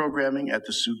pilot programming at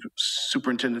the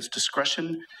superintendent's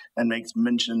discretion and makes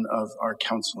mention of our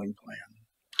counseling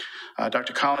plan.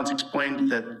 Dr. Collins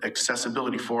explained that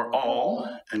accessibility for all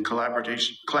and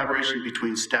collaboration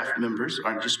between staff members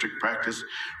are district practice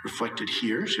reflected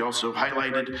here. She also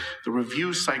highlighted the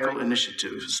review cycle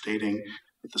initiative, stating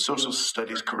that the social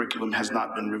studies curriculum has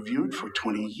not been reviewed for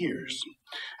 20 years.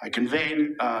 I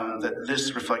conveyed that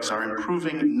this reflects our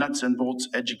improving nuts and bolts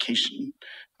education,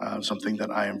 something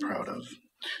that I am proud of.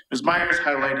 Ms. Myers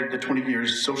highlighted the 20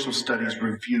 years social studies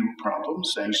review problem,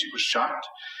 saying she was shocked,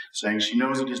 saying she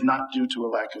knows it is not due to a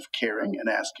lack of caring, and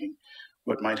asking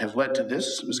what might have led to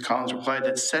this. Ms. Collins replied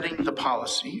that setting the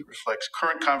policy reflects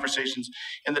current conversations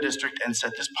in the district and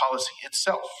said this policy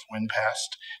itself, when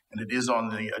passed, and it is on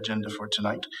the agenda for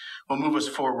tonight, will move us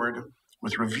forward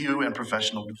with review and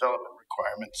professional development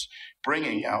requirements,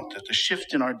 bringing out that the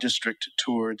shift in our district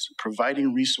towards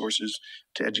providing resources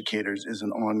to educators is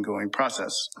an ongoing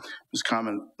process.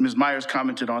 Ms. Myers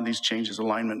commented on these changes'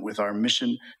 alignment with our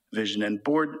mission, vision, and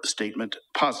board statement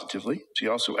positively. She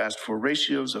also asked for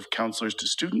ratios of counselors to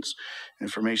students,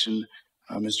 information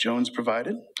Ms. Jones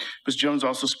provided. Ms. Jones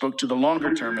also spoke to the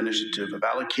longer-term initiative of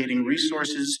allocating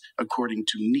resources according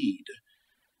to need.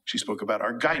 She spoke about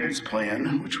our guidance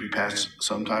plan, which we passed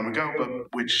some time ago, but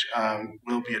which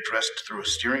will be addressed through a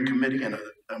steering committee and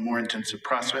a more intensive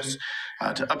process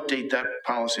to update that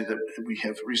policy that we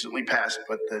have recently passed,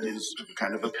 but that is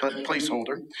kind of a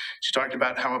placeholder. She talked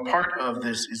about how a part of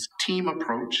this is team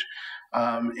approach,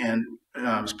 and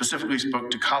specifically spoke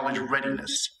to college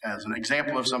readiness as an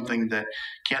example of something that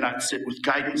cannot sit with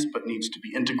guidance but needs to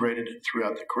be integrated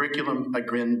throughout the curriculum,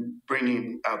 again,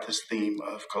 bringing out this theme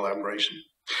of collaboration.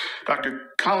 Dr.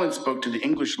 Collins spoke to the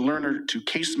English learner to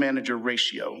case manager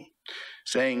ratio,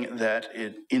 saying that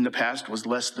it in the past was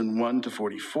less than 1 to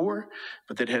 44,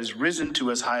 but that it has risen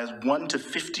to as high as 1 to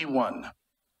 51.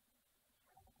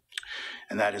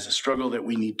 And that is a struggle that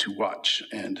we need to watch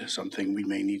and something we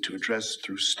may need to address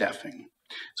through staffing.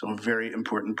 So a very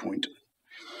important point.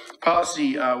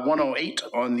 Policy 108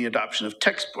 on the adoption of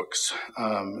textbooks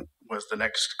was the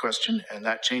next question, and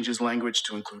that changes language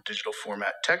to include digital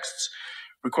format texts,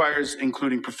 requires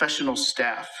including professional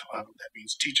staff, that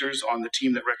means teachers on the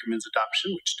team that recommends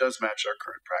adoption, which does match our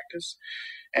current practice,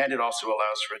 and it also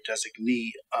allows for a designee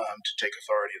to take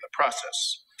authority in the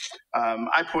process.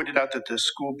 I pointed out that the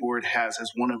school board has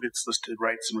as one of its listed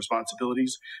rights and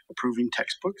responsibilities approving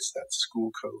textbooks, that's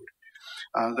school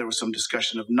code. There was some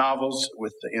discussion of novels,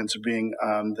 with the answer being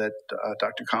that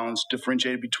Dr. Collins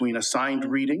differentiated between assigned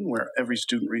reading, where every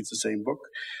student reads the same book,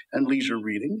 and leisure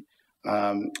reading.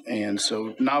 And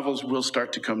so novels will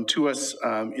start to come to us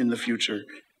in the future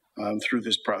through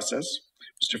this process.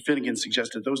 Mr. Finnegan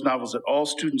suggested those novels that all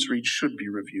students read should be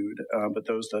reviewed, but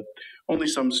those that only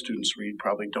some students read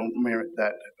probably don't merit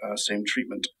that same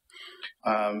treatment.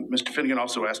 Mr. Finnegan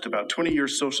also asked about 20-year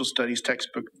social studies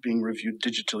textbook being reviewed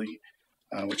digitally,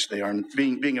 which they are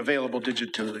being available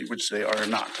digitally, which they are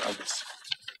not, obviously.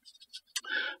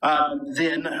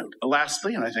 Then,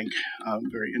 lastly, and I think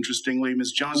very interestingly,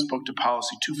 Ms. Jones spoke to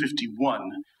policy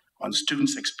 251 on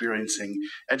students experiencing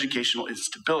educational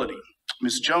instability.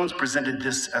 Ms. Jones presented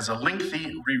this as a lengthy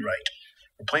rewrite,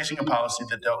 replacing a policy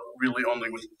that dealt really only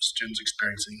with students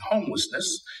experiencing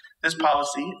homelessness. This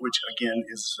policy, which again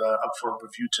is up for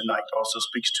review tonight, also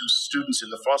speaks to students in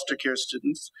the foster care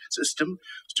system,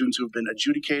 students who have been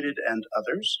adjudicated, and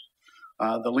others.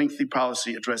 The lengthy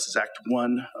policy addresses Act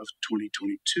 1 of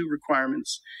 2022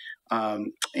 requirements,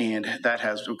 and that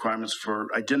has requirements for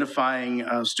identifying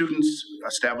students,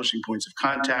 establishing points of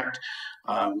contact,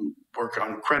 work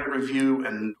on credit review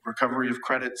and recovery of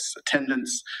credits,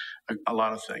 attendance, a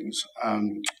lot of things.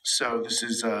 So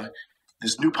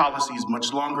this new policy is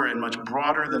much longer and much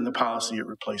broader than the policy it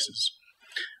replaces.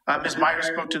 Ms. Myers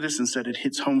spoke to this and said it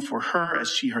hits home for her, as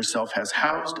she herself has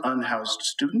housed unhoused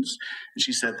students. And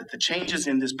she said that the changes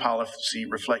in this policy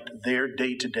reflect their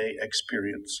day-to-day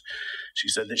experience. She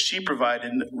said that she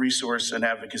provided resource and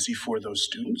advocacy for those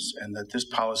students, and that this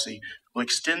policy will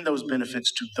extend those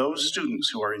benefits to those students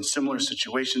who are in similar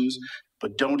situations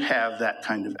but don't have that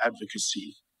kind of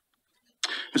advocacy.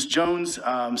 Ms. Jones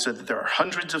said that there are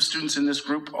hundreds of students in this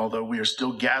group, although we are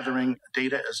still gathering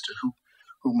data as to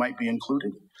who might be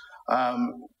included.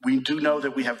 We do know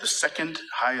that we have the second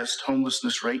highest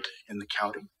homelessness rate in the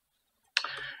county.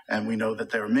 And we know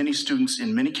that there are many students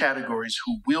in many categories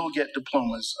who will get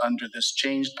diplomas under this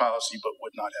changed policy, but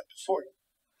would not have before.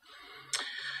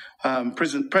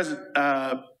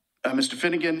 Mr.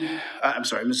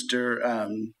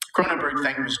 Cronenberg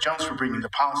thanked Ms. Jones for bringing the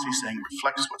policy, saying it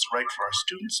reflects what's right for our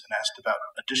students, and asked about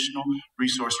additional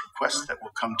resource requests that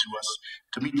will come to us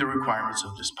to meet the requirements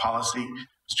of this policy.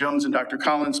 Ms. Jones and Dr.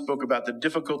 Collins spoke about the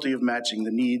difficulty of matching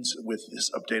the needs with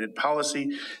this updated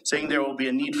policy, saying there will be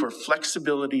a need for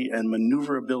flexibility and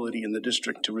maneuverability in the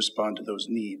district to respond to those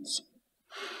needs.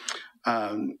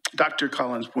 Dr.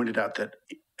 Collins pointed out that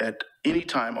at any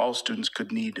time, all students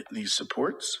could need these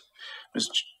supports.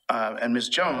 And Ms.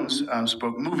 Jones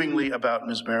spoke movingly about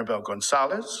Ms. Maribel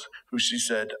Gonzalez, who she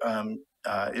said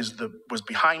was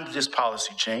behind this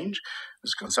policy change.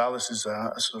 Ms. Gonzalez is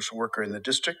a social worker in the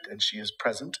district, and she is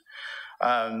present.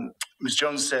 Ms.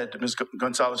 Jones said Ms.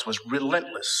 Gonzalez was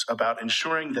relentless about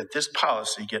ensuring that this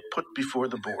policy get put before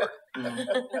the board.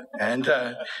 And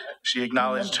she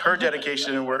acknowledged her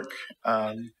dedication and work.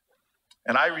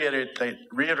 And I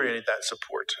reiterated that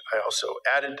support. I also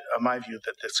added my view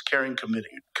that this caring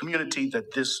community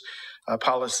that this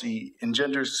policy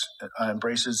engenders,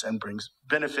 embraces, and brings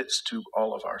benefits to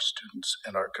all of our students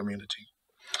and our community.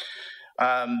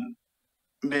 President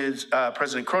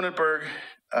Cronenberg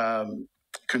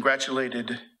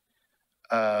congratulated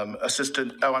I'm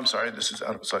sorry, this is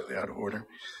slightly out of order.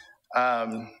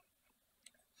 I've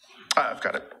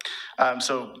got it.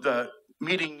 So the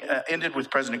meeting ended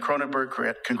with President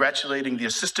Cronenberg congratulating the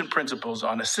assistant principals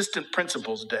on Assistant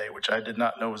Principals Day, which I did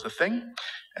not know was a thing,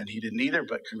 and he didn't either,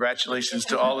 but congratulations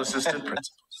to all assistant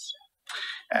principals.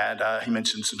 And he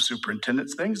mentioned some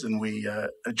superintendent's things, and we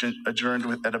adjourned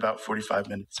at about 45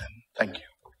 minutes in. Thank you.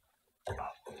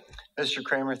 Mr.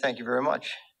 Kramer, thank you very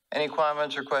much. Any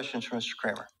comments or questions for Mr.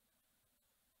 Kramer?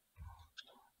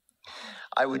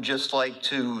 I would just like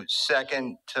to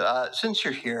second, since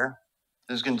you're here,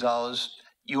 Ms. Gonzalez,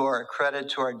 you are a credit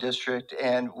to our district,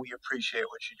 and we appreciate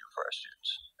what you do for our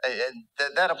students.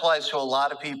 And that applies to a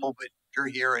lot of people, but you're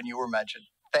here and you were mentioned.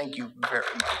 Thank you very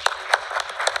much.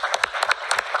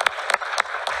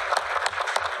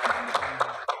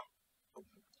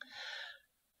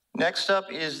 Next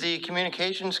up is the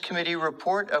Communications Committee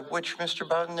report, of which, Mr.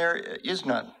 Bowden, there is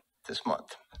none this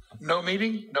month. No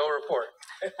meeting, no report.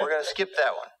 We're going to skip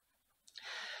that one.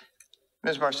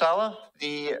 Ms. Marsala,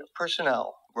 the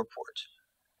personnel report.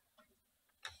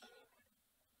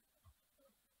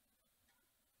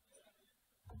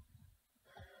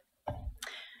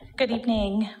 Good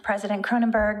evening, President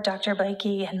Cronenberg, Dr.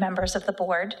 Blakey, and members of the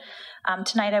board.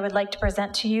 Tonight I would like to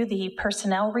present to you the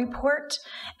personnel report,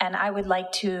 and I would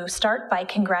like to start by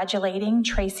congratulating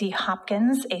Tracy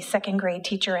Hopkins, a second grade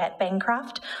teacher at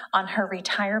Bancroft, on her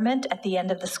retirement at the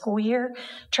end of the school year.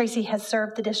 Tracy has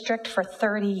served the district for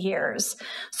 30 years,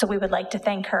 so we would like to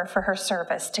thank her for her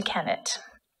service to Kennett.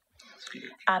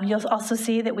 You'll also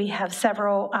see that we have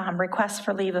several requests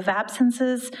for leave of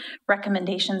absences,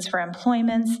 recommendations for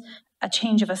employments, a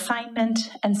change of assignment,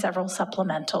 and several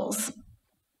supplementals.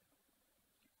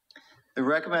 The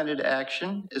recommended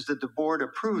action is that the board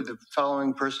approve the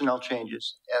following personnel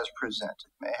changes as presented.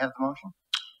 May I have the motion?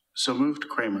 So moved,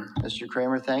 Kramer. Mr.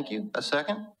 Kramer, thank you. A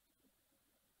second?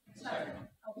 Second.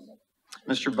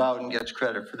 Mr. Bowden gets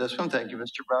credit for this one. Thank you,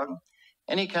 Mr. Bowden.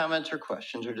 Any comments or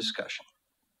questions or discussion?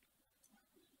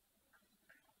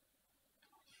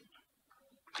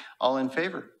 All in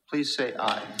favor, please say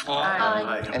aye.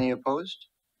 Aye. Any opposed?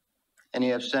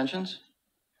 Any abstentions?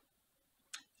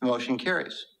 The motion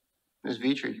carries. Ms.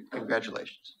 Vitri,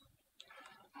 congratulations.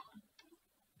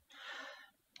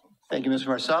 Thank you, Ms.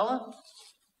 Marsala.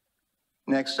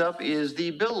 Next up is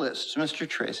the bill list. Mr.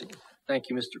 Tracy. Thank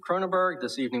you, Mr. Cronenberg.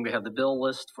 This evening we have the bill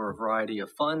list for a variety of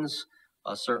funds.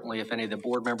 Certainly, if any of the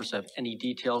board members have any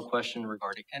detailed question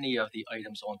regarding any of the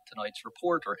items on tonight's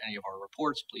report or any of our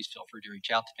reports, please feel free to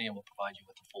reach out to me and we'll provide you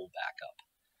with a full backup.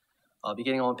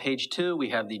 Beginning on page 2, we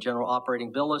have the general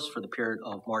operating bill list for the period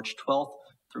of March 12th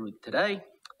through today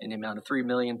in the amount of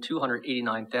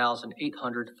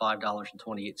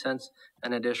 $3,289,805.28, and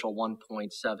an additional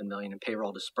 $1.7 million in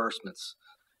payroll disbursements.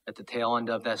 At the tail end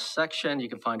of this section, you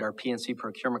can find our PNC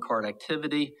procurement card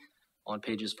activity on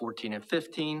pages 14 and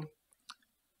 15.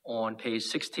 On page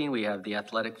 16, we have the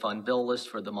athletic fund bill list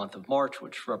for the month of March,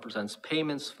 which represents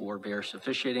payments for various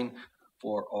officiating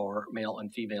for our male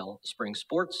and female spring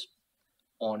sports.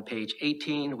 On page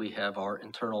 18, we have our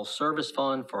internal service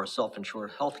fund for our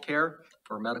self-insured health care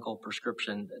for medical,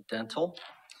 prescription, dental.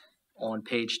 On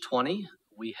page 20,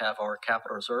 we have our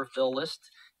capital reserve bill list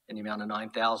in the amount of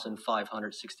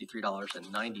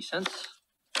 $9,563.90.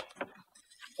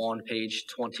 On page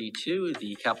 22,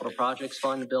 the capital projects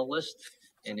fund bill list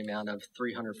in the amount of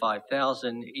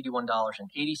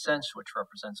 $305,081.80, which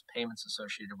represents payments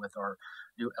associated with our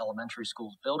new elementary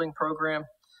schools building program.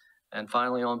 And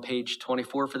finally, on page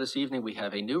 24 for this evening, we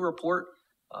have a new report.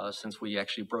 Since we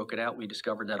actually broke it out, we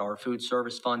discovered that our food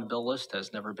service fund bill list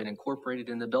has never been incorporated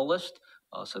in the bill list.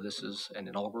 So this is an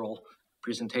inaugural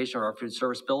presentation of our food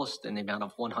service bill list in the amount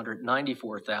of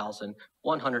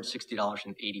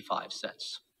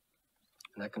 $194,160.85.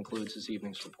 And that concludes this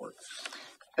evening's report.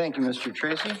 Thank you, Mr.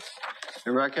 Tracy.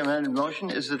 The recommended motion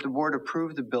is that the board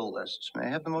approve the bill lists. May I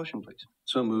have the motion, please?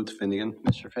 So moved, Finnegan.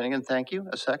 Mr. Finnegan, thank you.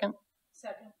 A second?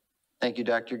 Second. Thank you,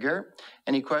 Dr. Garrett.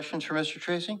 Any questions for Mr.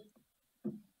 Tracy?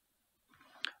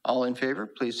 All in favor,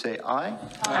 please say aye.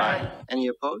 Aye. Any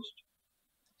opposed?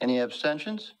 Any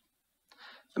abstentions?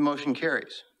 The motion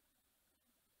carries.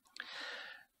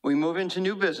 We move into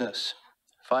new business.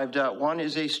 5.1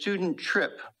 is a student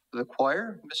trip for the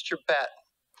choir. Mr. Batten.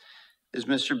 As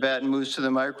Mr. Batten moves to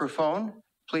the microphone,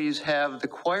 please have the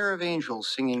Choir of Angels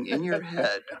singing in your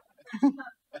head.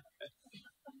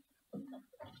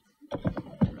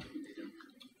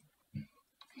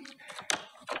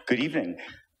 Good evening.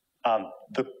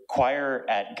 The choir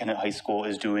at Kennett High School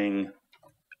is doing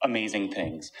amazing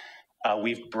things.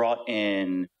 We've brought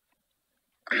in,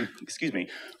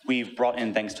 we've brought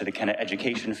in, thanks to the Kennett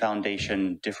Education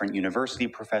Foundation, different university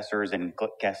professors and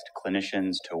guest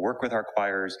clinicians to work with our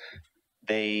choirs.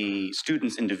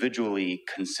 Students individually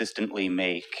consistently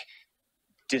make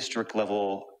district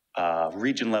level,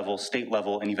 region level, state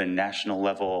level, and even national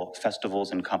level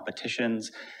festivals and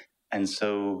competitions. And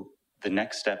so the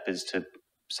next step is to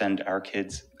send our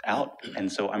kids out. And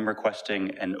so I'm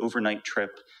requesting an overnight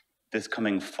trip this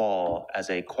coming fall as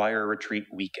a choir retreat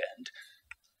weekend.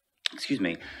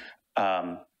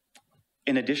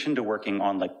 In addition to working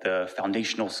on like the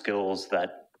foundational skills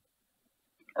that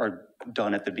are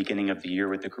done at the beginning of the year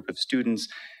with a group of students,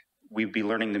 we'd be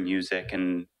learning the music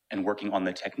and working on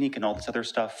the technique and all this other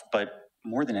stuff. But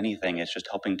more than anything, it's just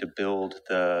helping to build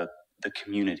the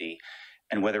community.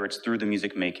 And whether it's through the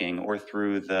music making or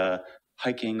through the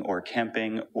hiking or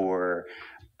camping or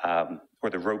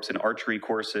the ropes and archery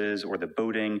courses or the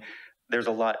boating, there's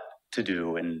a lot to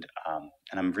do. And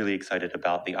I'm really excited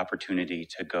about the opportunity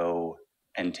to go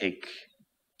and take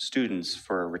students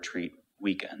for a retreat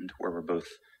weekend where we're both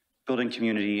building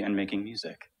community and making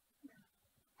music.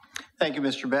 Thank you,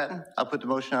 Mr. Batten. I'll put the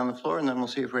motion on the floor and then we'll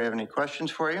see if we have any questions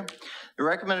for you. The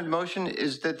recommended motion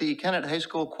is that the Kennett High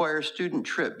School Choir student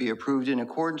trip be approved in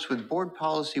accordance with Board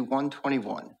Policy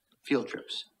 121, field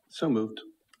trips. So moved.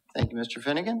 Thank you, Mr.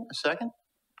 Finnegan. A second?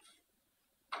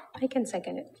 I can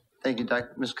second it. Thank you,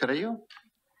 Ms. Carrillo.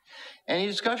 Any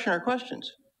discussion or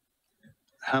questions?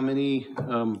 How many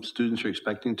students are you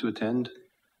expecting to attend?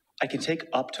 I can take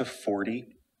up to 40.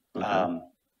 Okay.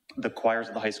 The choirs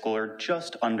at the high school are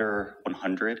just under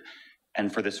 100.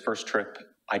 And for this first trip,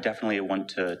 I definitely want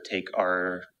to take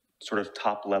our sort of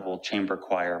top level chamber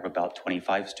choir of about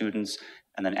 25 students.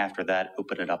 And then after that,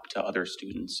 open it up to other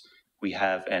students. We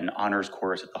have an honors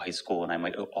chorus at the high school, and I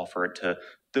might offer it to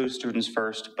those students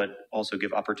first, but also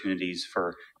give opportunities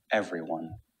for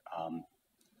everyone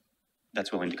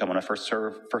that's willing to come on a first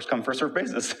come, first serve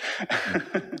basis.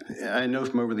 I know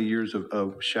from over the years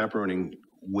of chaperoning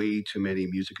way too many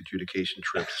music adjudication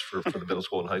trips for the middle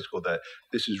school and high school that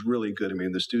this is really good. I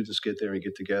mean, the students get there and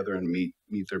get together and meet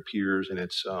their peers, and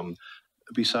it's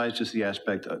besides just the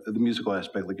aspect, the musical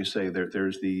aspect, like you say,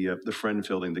 there's the friend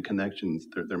building, the connections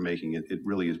they're making. It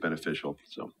really is beneficial.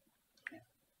 So.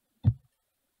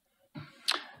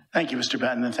 Thank you, Mr.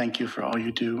 Batten, and thank you for all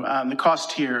you do. The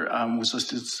cost here was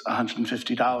listed as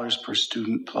 $150 per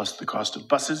student plus the cost of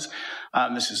buses.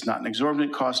 This is not an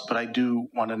exorbitant cost, but I do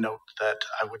want to note that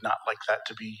I would not like that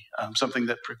to be something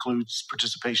that precludes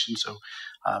participation. So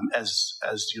as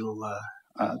you'll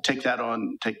take that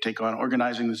on, take on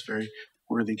organizing this very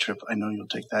worthy trip, I know you'll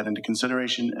take that into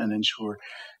consideration and ensure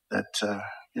that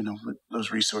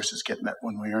those resources get met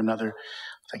one way or another.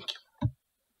 Thank you.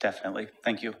 Definitely.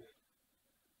 Thank you.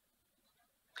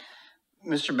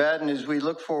 Mr. Batten, as we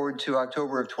look forward to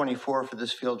October of 24 for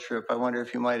this field trip, I wonder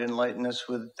if you might enlighten us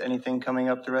with anything coming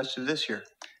up the rest of this year.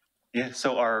 Yeah,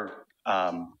 so our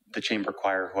the chamber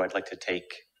choir, who I'd like to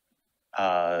take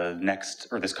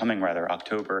this coming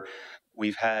October,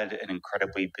 we've had an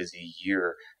incredibly busy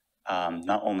year,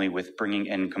 not only with bringing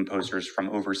in composers from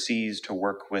overseas to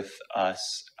work with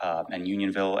us and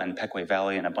Unionville and Pequay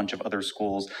Valley and a bunch of other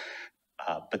schools,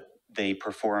 but they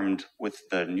performed with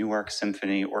the Newark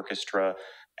Symphony Orchestra,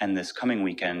 and this coming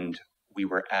weekend, we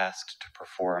were asked to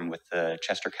perform with the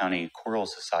Chester County Choral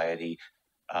Society.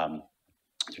 They're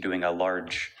doing a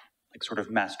large, like, sort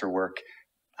of masterwork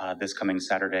this coming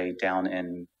Saturday down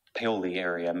in Paoli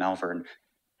area, Malvern,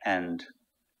 and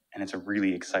it's a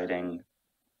really exciting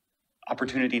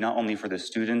opportunity not only for the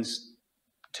students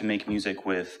to make music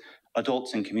with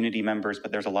adults and community members,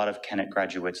 but there's a lot of Kennett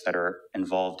graduates that are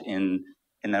involved in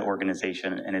that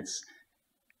organization, and it's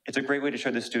a great way to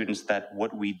show the students that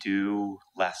what we do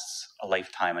lasts a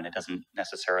lifetime and it doesn't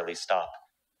necessarily stop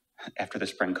after the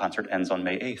spring concert ends on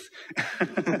May 8th.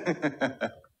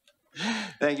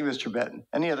 Thank you, Mr. Benton.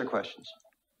 Any other questions?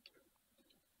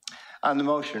 On the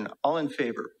motion, all in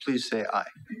favor, please say aye.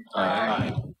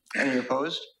 Aye. Any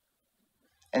opposed?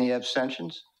 Any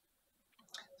abstentions?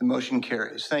 The motion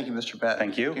carries. Thank you, Mr. Benton.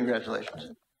 Thank you. Congratulations.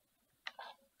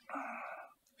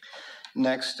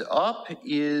 Next up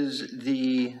is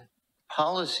the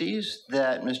policies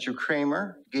that Mr.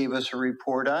 Kramer gave us a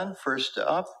report on. First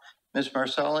up, Ms.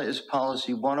 Marsala, is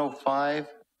policy 105,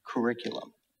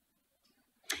 curriculum.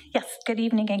 Yes, good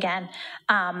evening again.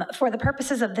 For the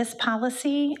purposes of this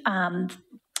policy,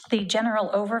 the general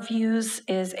overviews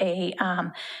is a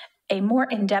more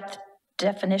in-depth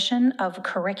definition of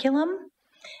curriculum,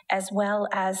 as well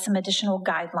as some additional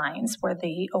guidelines for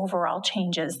the overall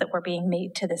changes that were being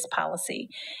made to this policy.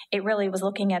 It really was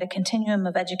looking at a continuum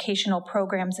of educational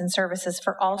programs and services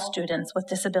for all students with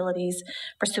disabilities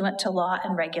pursuant to law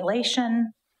and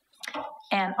regulation,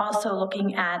 and also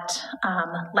looking at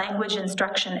language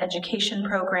instruction education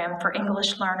program for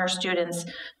English learner students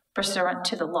pursuant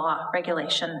to the law,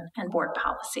 regulation, and board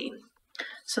policy.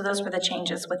 So those were the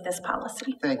changes with this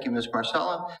policy. Thank you, Ms.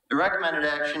 Marsala. The recommended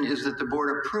action is that the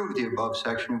board approve the above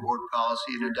section of board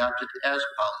policy and adopt it as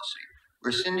policy,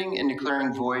 rescinding and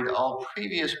declaring void all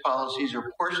previous policies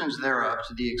or portions thereof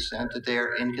to the extent that they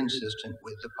are inconsistent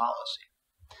with the policy.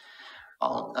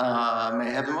 May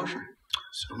I have the motion?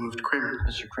 So moved, Kramer.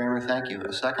 Mr. Kramer, thank you.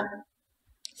 A second?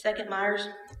 Second, Myers.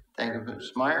 Thank you,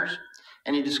 Ms. Myers.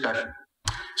 Any discussion?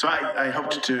 So I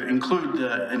hoped to include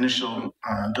the initial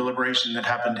deliberation that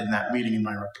happened in that meeting in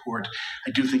my report.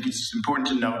 I do think it's important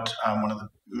to note one of the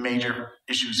major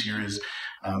issues here is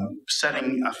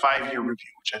setting a 5-year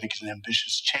review, which I think is an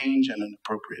ambitious change and an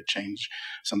appropriate change,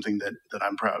 something that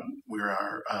I'm proud we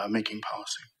are making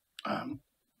policy.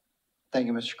 Thank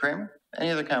you, Mr. Kramer.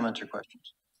 Any other comments or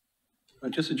questions?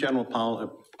 Just a general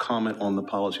comment on the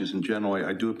policies in general.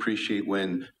 I do appreciate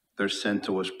when they're sent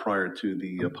to us prior to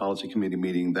the policy committee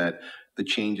meeting that the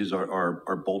changes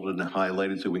are bolded and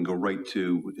highlighted so we can go right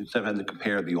to, instead of having to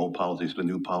compare the old policies to the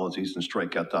new policies and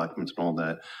strike out documents and all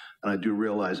that. And I do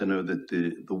realize, I know that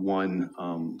the one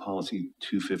policy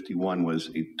 251 was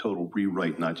a total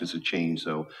rewrite, not just a change.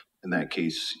 So in that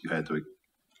case, you had to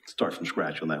start from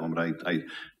scratch on that one. But I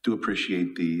do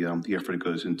appreciate the effort it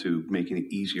goes into making it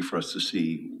easier for us to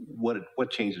see what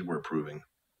changes we're approving.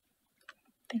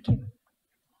 Thank you.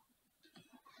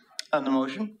 On the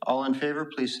motion, all in favor,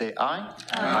 please say aye.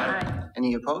 Aye.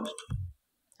 Any opposed?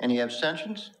 Any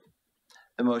abstentions?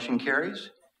 The motion carries.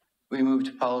 We move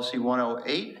to policy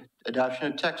 108,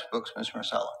 adoption of textbooks, Ms.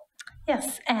 Marsala.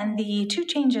 Yes, and the two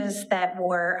changes that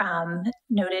were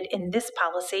noted in this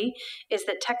policy is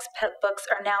that textbooks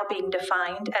are now being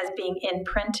defined as being in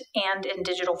print and in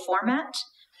digital format.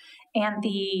 And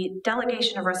the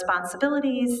delegation of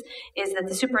responsibilities is that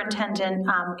the superintendent,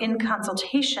 in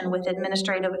consultation with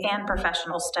administrative and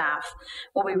professional staff,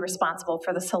 will be responsible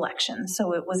for the selection.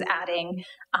 So it was adding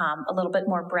a little bit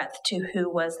more breadth to who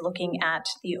was looking at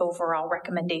the overall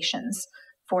recommendations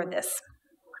for this.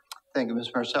 Thank you, Ms.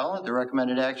 Marsala. The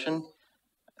recommended action,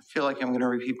 I feel like I'm going to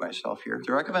repeat myself here.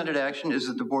 The recommended action is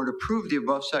that the board approve the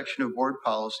above section of board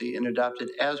policy and adopt it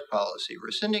as policy,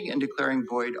 rescinding and declaring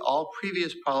void all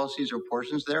previous policies or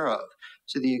portions thereof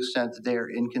to the extent that they are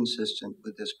inconsistent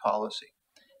with this policy.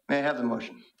 May I have the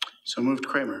motion? So moved,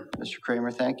 Kramer. Mr.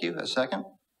 Kramer, thank you. A second?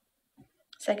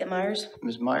 Second, Myers.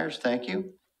 Ms. Myers, thank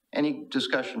you. Any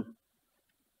discussion?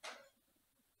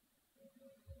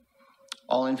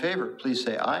 All in favor, please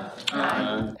say aye.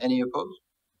 Aye. Any opposed?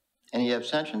 Any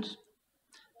abstentions?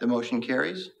 The motion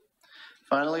carries.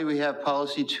 Finally, we have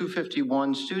policy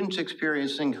 251, students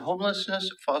experiencing homelessness,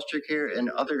 foster care, and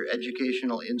other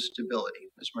educational instability.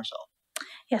 Ms. Marsala.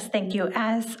 Yes, thank you.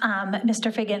 As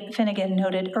Mr. Finnegan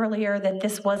noted earlier, that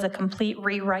this was a complete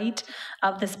rewrite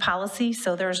of this policy,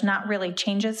 so there's not really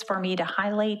changes for me to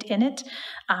highlight in it.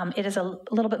 It is a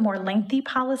little bit more lengthy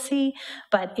policy,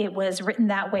 but it was written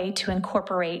that way to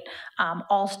incorporate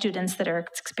all students that are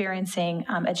experiencing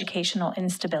educational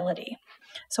instability.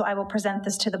 So I will present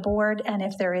this to the board, and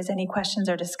if there is any questions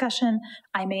or discussion,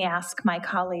 I may ask my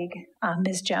colleague,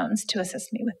 Ms. Jones, to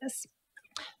assist me with this.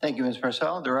 Thank you, Ms.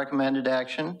 Purcell. The recommended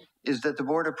action is that the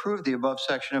board approve the above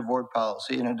section of board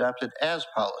policy and adopt it as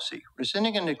policy,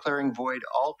 rescinding and declaring void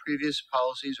all previous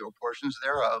policies or portions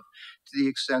thereof to the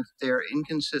extent that they are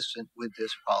inconsistent with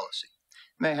this policy.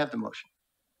 May I have the motion?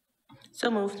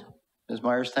 So moved. Ms.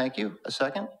 Myers, thank you. A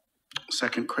second?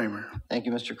 Second, Kramer. Thank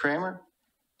you, Mr. Kramer.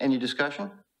 Any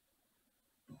discussion?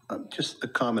 Just a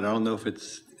comment. I don't know if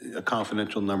it's a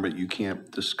confidential number that you can't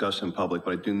discuss in public,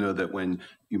 but I do know that when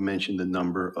you mentioned the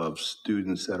number of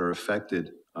students that are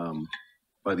affected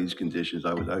by these conditions,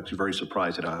 I was actually very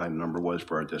surprised at how high the number was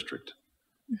for our district.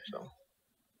 So,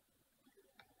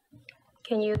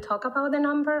 can you talk about the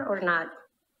number or not?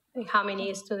 Like how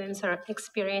many students are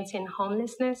experiencing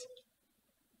homelessness?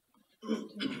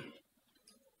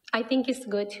 I think it's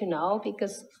good to know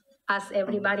because, as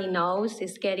everybody knows,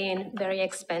 it's getting very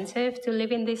expensive to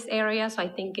live in this area. So I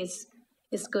think it's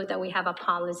good that we have a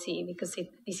policy because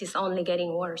this is only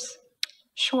getting worse.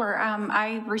 Sure.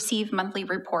 I receive monthly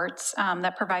reports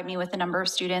that provide me with the number of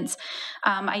students.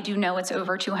 I do know it's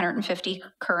over 250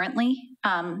 currently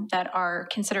that are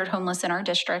considered homeless in our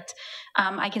district.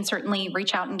 I can certainly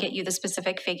reach out and get you the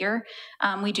specific figure.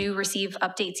 We do receive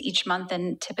updates each month,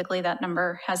 and typically that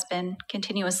number has been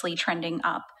continuously trending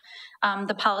up.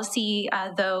 The policy,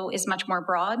 though, is much more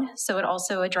broad, so it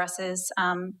also addresses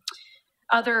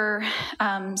other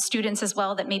students as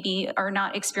well that maybe are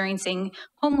not experiencing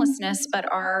homelessness, but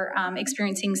are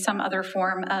experiencing some other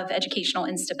form of educational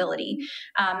instability.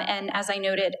 And as I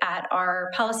noted at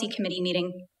our policy committee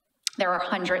meeting, there are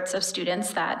hundreds of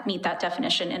students that meet that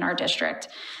definition in our district.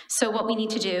 So what we need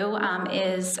to do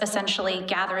is essentially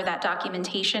gather that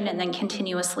documentation and then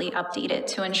continuously update it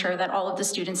to ensure that all of the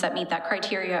students that meet that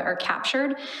criteria are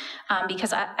captured.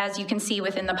 Because as you can see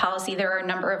within the policy, there are a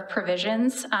number of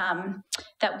provisions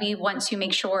that we want to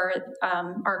make sure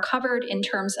are covered in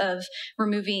terms of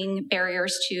removing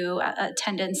barriers to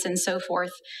attendance and so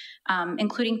forth.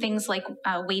 Including things like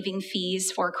waiving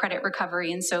fees for credit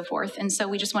recovery and so forth. And so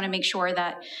we just want to make sure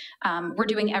that we're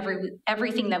doing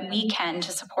everything that we can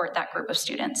to support that group of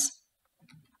students.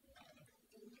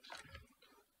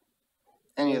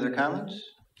 Any other comments?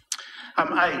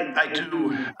 I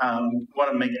do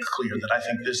want to make clear that I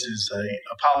think this is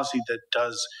a policy that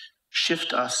does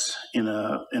shift us in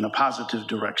a positive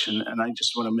direction. And I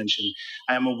just want to mention,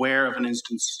 I am aware of an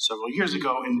instance several years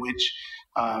ago in which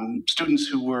students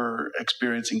who were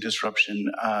experiencing disruption,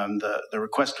 the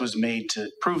request was made to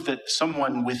prove that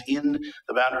someone within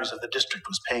the boundaries of the district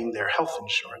was paying their health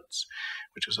insurance,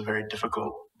 which was a very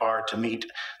difficult bar to meet.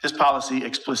 This policy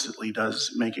explicitly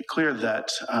does make it clear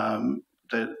that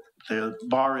the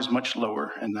bar is much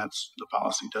lower, and that's the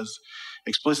policy does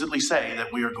explicitly say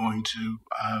that we are going to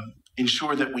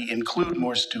ensure that we include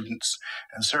more students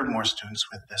and serve more students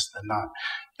with this than not.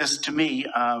 This, to me,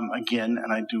 again,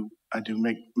 and I do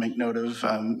make note of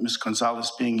Ms.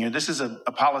 Gonzalez being here. This is a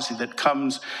policy that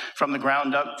comes from the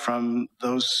ground up from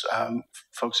those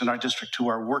folks in our district who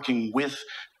are working with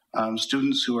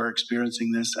students who are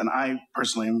experiencing this. And I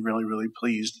personally am really, really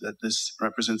pleased that this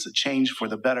represents a change for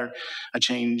the better, a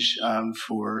change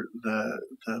for the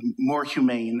more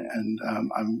humane, and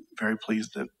I'm very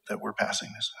pleased that we're passing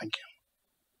this. Thank you.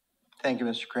 Thank you,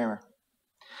 Mr. Kramer.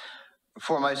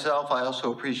 For myself, I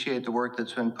also appreciate the work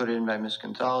that's been put in by Ms.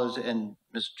 Gonzalez and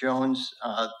Ms. Jones.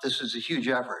 This is a huge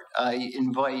effort. I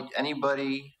invite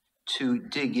anybody to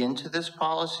dig into this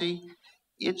policy.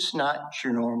 It's not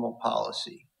your normal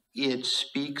policy. It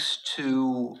speaks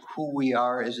to who we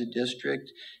are as a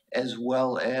district, as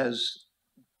well as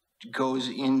goes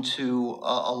into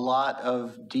a lot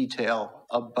of detail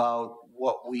about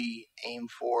what we aim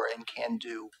for and can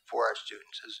do for our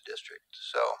students as a district.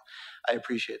 So I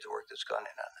appreciate the work that's gone in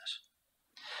on this.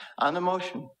 On the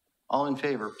motion, all in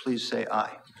favor, please say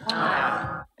aye.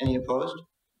 Aye. Any opposed?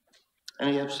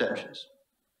 Any abstentions?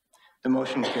 The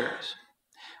motion carries.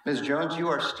 Ms. Jones, you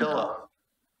are still up.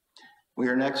 We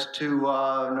are next to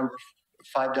number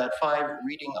 5.5,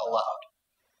 reading aloud.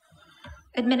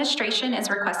 Administration is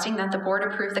requesting that the board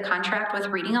approve the contract with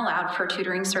Reading Aloud for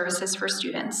tutoring services for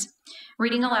students.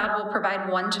 Reading Aloud will provide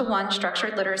one-to-one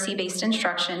structured literacy-based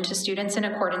instruction to students in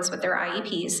accordance with their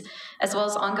IEPs, as well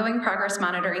as ongoing progress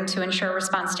monitoring to ensure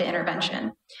response to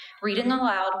intervention. Reading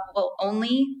Aloud will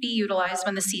only be utilized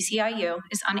when the CCIU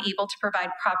is unable to provide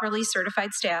properly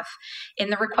certified staff in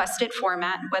the requested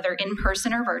format, whether in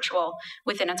person or virtual,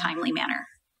 within a timely manner.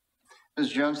 Ms.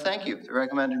 Jones, thank you. The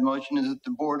recommended motion is that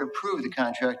the board approve the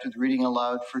contract with Reading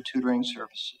Aloud for tutoring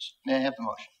services. May I have the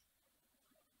motion?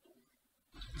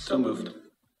 So moved.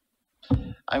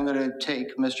 I'm going to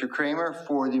take Mr. Kramer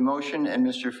for the motion and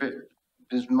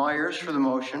Ms. Myers for the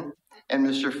motion and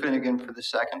Mr. Finnegan for the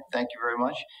second. Thank you very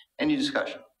much. Any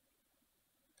discussion?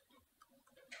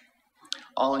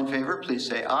 All in favor, please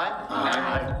say aye.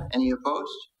 Aye. Any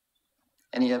opposed?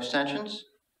 Any abstentions?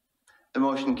 The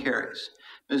motion carries.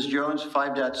 Ms. Jones,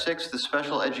 5.6, the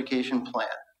special education plan.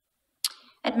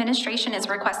 Administration is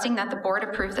requesting that the board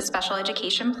approve the special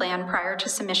education plan prior to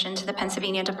submission to the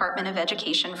Pennsylvania Department of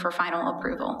Education for final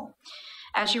approval.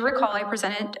 As you recall, I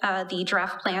presented the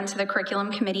draft plan to the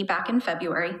curriculum committee back in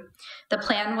February. The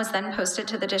plan was then posted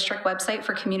to the district website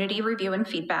for community review and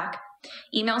feedback.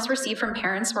 Emails received from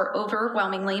parents were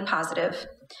overwhelmingly positive.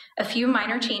 A few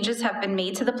minor changes have been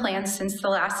made to the plan since the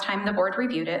last time the board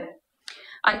reviewed it.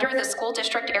 Under the school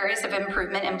district areas of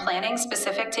improvement and planning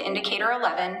specific to indicator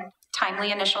 11,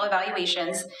 timely initial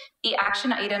evaluations, the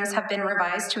action items have been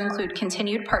revised to include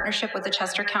continued partnership with the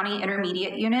Chester County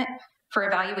Intermediate Unit for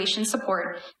evaluation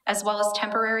support, as well as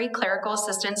temporary clerical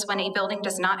assistance when a building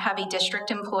does not have a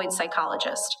district-employed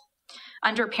psychologist.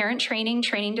 Under parent training,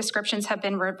 training descriptions have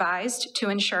been revised to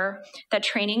ensure that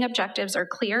training objectives are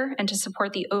clear and to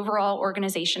support the overall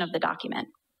organization of the document.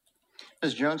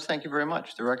 Ms. Jones, thank you very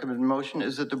much. The recommended motion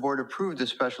is that the board approve the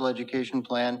special education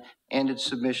plan and its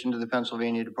submission to the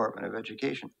Pennsylvania Department of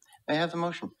Education. May I have the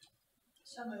motion?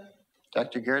 So moved.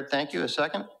 Dr. Garrett, thank you. A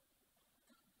second?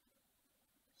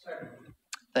 Second.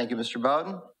 Thank you, Mr.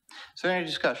 Bowden. Is there any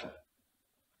discussion?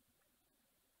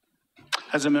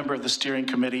 As a member of the steering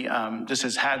committee, this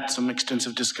has had some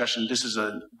extensive discussion. This is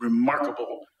a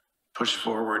remarkable push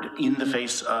forward in the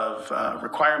face of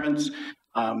requirements.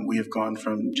 We have gone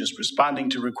from just responding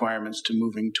to requirements to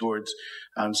moving towards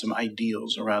some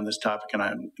ideals around this topic, and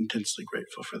I'm intensely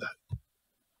grateful for that.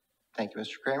 Thank you,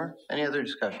 Mr. Kramer. Any other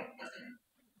discussion?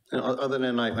 Other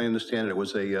than I understand it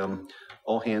was a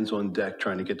all hands on deck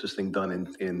trying to get this thing done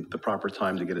in the proper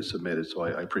time to get it submitted. So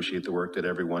I appreciate the work that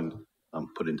everyone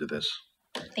put into this.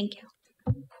 Thank you.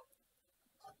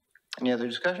 Any other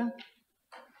discussion?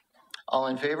 All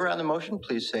in favor on the motion,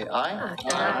 please say aye.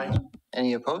 Aye.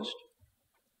 Any opposed?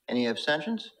 Any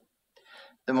abstentions?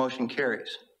 The motion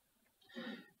carries.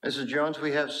 Mrs. Jones,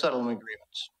 we have settlement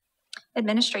agreements.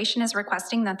 Administration is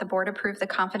requesting that the board approve the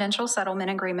confidential settlement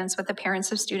agreements with the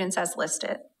parents of students as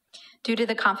listed. Due to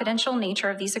the confidential nature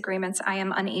of these agreements, I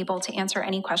am unable to answer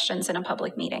any questions in a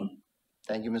public meeting.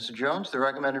 Thank you, Mrs. Jones. The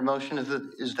recommended motion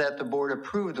is that the board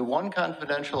approve the one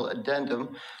confidential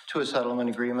addendum to a settlement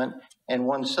agreement and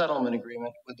one settlement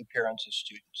agreement with the parents of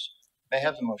students. May I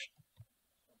have the motion?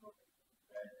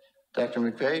 Dr.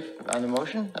 McVeigh on the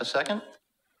motion. A second?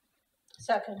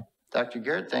 Second. Dr.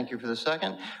 Garrett, thank you for the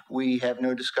second. We have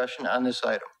no discussion on this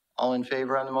item. All in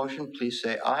favor on the motion, please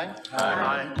say aye.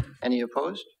 Aye. Any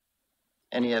opposed?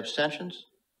 Any abstentions?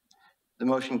 The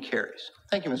motion carries.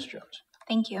 Thank you, Mr. Jones.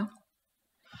 Thank you.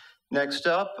 Next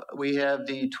up, we have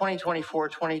the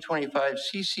 2024-2025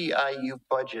 CCIU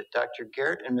budget. Dr.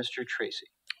 Garrett and Mr. Tracy.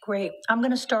 Great. I'm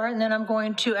going to start, and then I'm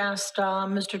going to ask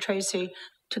Mr. Tracy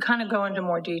to kind of go into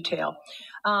more detail.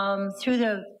 Through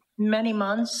the many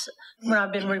months when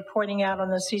I've been reporting out on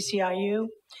the CCIU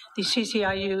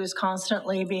is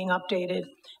constantly being updated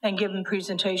and given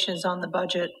presentations on the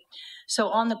budget. So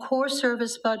on the core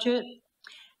service budget,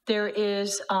 there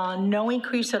is no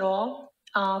increase at all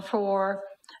for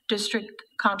district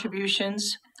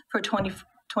contributions for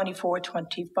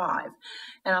 2024-25.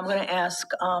 And I'm going to ask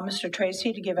Mr.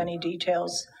 Tracy to give any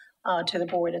details to the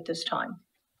board at this time.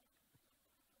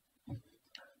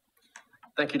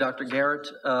 Thank you, Dr. Garrett.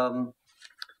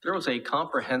 There was a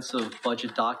comprehensive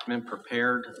budget document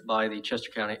prepared by the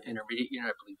Chester County Intermediate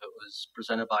Unit. I believe it was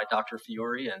presented by Dr.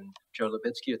 Fiore and Joe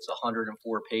Levitsky. It's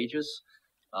 104 pages.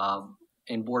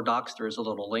 In board docs, there is a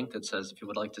little link that says if you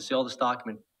would like to see all this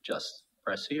document, just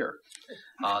press here.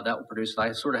 That will produce,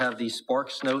 I sort of have the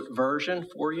SparksNote version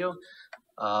for you.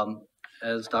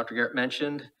 As Dr. Garrett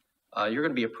mentioned, you're going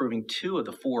to be approving 2 of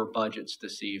the 4 budgets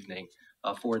this evening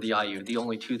for the IU, the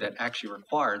only 2 that actually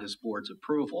require this board's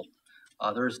approval.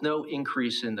 There is no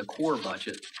increase in the core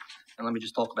budget. And let me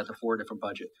just talk about the 4 different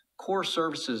budgets. Core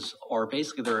services are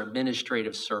basically their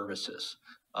administrative services.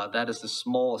 That is the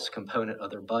smallest component of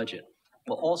their budget.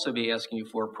 We'll also be asking you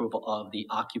for approval of the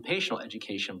occupational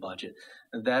education budget.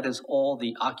 And that is all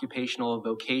the occupational and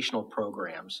vocational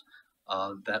programs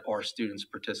that our students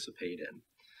participate in.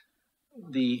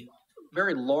 The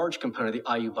very large component of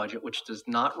the IU budget, which does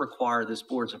not require this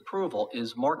board's approval,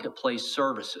 is marketplace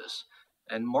services.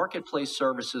 And marketplace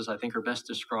services, I think, are best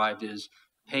described as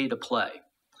pay to play.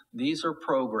 These are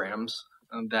programs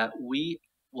that we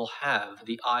will have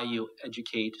the IU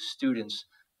educate students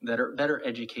that are better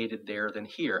educated there than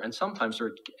here. And sometimes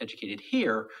they're educated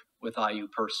here with IU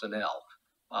personnel.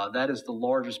 That is the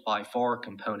largest by far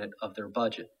component of their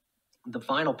budget. The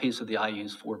final piece of the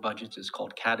IU's 4 budgets is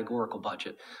called categorical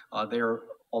budget. They're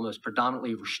almost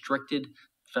predominantly restricted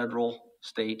federal,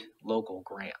 state, local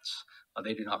grants.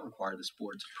 They do not require this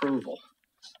board's approval.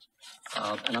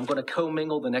 And I'm going to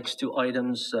commingle the next 2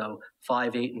 items, so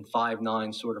 5.8 and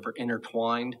 5.9 sort of are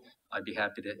intertwined. I'd be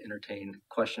happy to entertain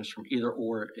questions from either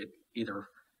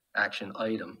action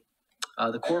item.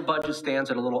 The core budget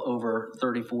stands at a little over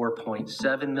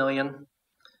 $34.7 million.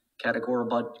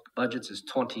 Categorical budgets is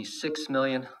 $26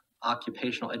 million.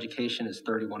 Occupational education is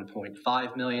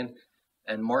 $31.5 million.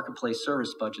 And marketplace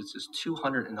service budgets is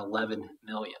 $211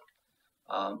 million.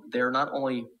 They're not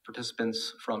only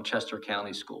participants from Chester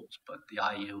County schools, but the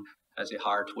IU has a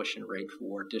higher tuition rate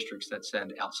for districts that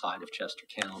send outside of Chester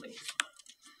County.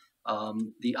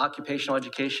 The occupational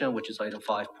education, which is item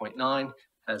 5.9,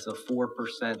 has a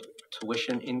 4%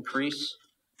 tuition increase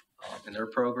in their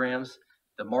programs.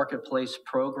 The marketplace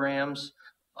programs,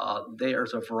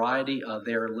 there's a variety.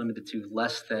 They're limited to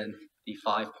less than the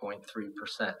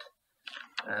 5.3%.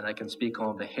 And I can speak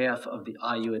on behalf of the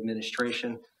IU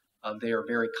administration. They are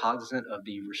very cognizant of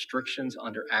the restrictions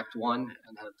under Act 1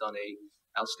 and have done an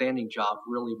outstanding job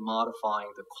really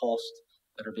modifying the costs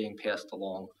that are being passed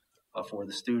along for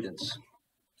the students.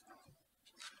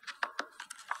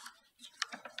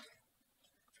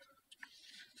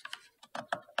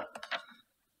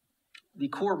 The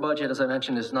core budget, as I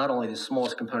mentioned, is not only the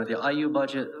smallest component of the IU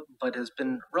budget, but has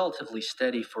been relatively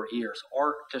steady for years.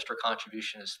 Our district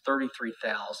contribution is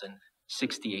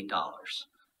 $33,068.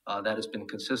 That has been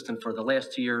consistent for the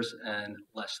last 2 years and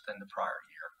less than the prior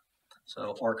year.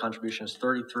 So our contribution is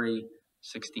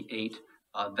 $33,668.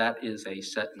 That is a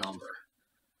set number.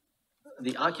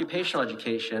 The occupational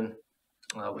education,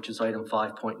 which is item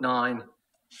 5.9,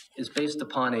 is based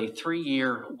upon a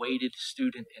 3-year weighted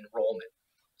student enrollment.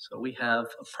 So we have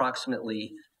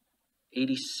approximately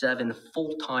 87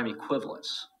 full-time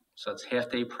equivalents. So it's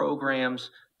half-day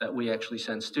programs that we actually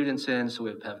send students in. So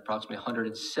we have approximately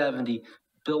 170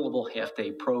 billable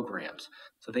half-day programs.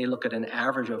 So they look at an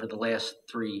average over the last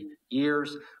 3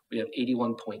 years. We have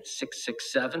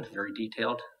 81.667, very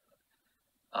detailed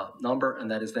number,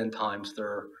 and that is then times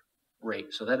their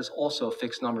rate. So that is also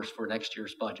fixed numbers for next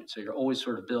year's budget. So you're always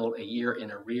sort of billed a year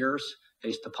in arrears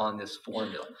based upon this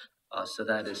formula. So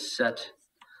that is set.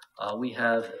 We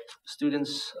have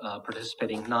students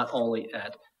participating not only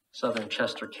at Southern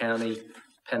Chester County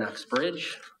Pennock's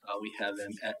Bridge, we have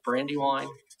them at Brandywine.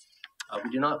 We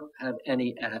do not have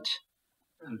any at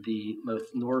the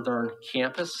most northern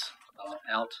campus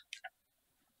out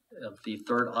of the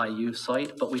 3rd IU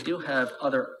site, but we do have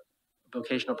other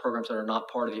vocational programs that are not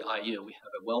part of the IU. We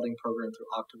have a welding program through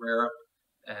Octorara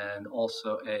and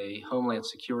also a Homeland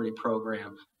Security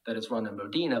program that is run in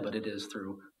Modena, but it is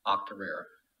through Octorara.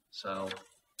 So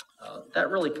that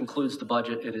really concludes the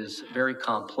budget. It is very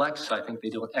complex. I think they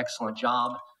do an excellent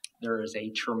job. There is a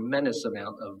tremendous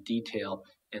amount of detail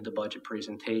in the budget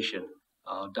presentation.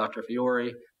 Dr.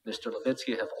 Fiore, Mr.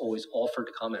 Levitsky have always offered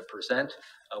to come and present.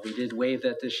 We did waive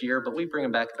that this year, but we bring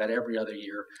them back about every other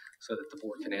year so that the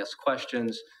board can ask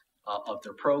questions of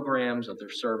their programs, of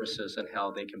their services, and how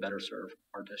they can better serve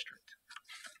our district.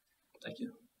 Thank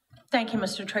you. Thank you,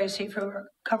 Mr. Tracy,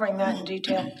 for covering that in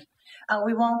detail.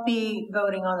 We won't be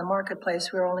voting on the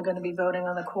marketplace. We're only going to be voting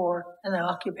on the core and the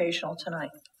occupational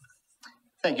tonight.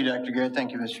 Thank you, Dr. Garrett.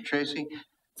 Thank you, Mr. Tracy.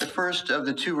 The first of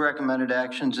the 2 recommended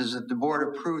actions is that the board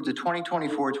approve the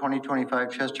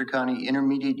 2024-2025 Chester County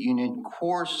Intermediate Unit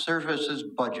Core Services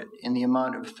budget in the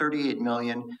amount of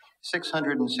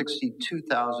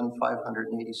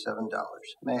 $38,662,587.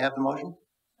 May I have the motion?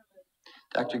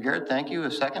 Dr. Garrett, thank you.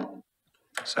 A second?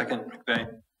 Second, McVeigh.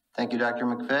 Thank you, Dr.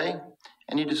 McVeigh.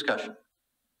 Any discussion?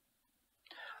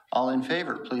 All in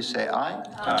favor, please say aye.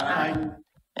 Aye.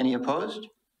 Any opposed?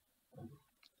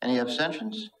 Any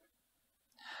abstentions?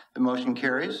 The motion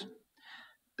carries.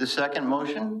 The second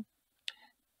motion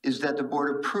is that the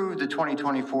board approve the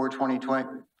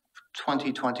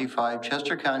 2024-2025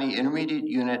 Chester County Intermediate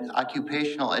Unit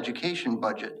Occupational Education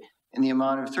budget in the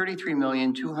amount of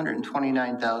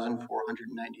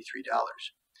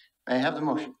 $33,229,493. May I have the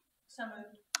motion? So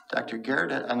moved. Dr.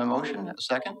 Garrett on the motion, a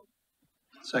second?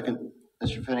 Second.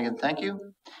 Mr. Finnegan, thank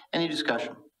you. Any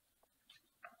discussion?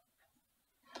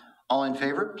 All in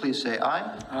favor, please say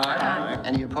aye. Aye.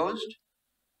 Any opposed?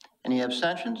 Any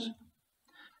abstentions?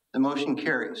 The motion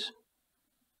carries.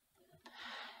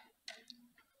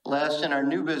 Last in our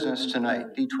new business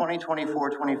tonight, the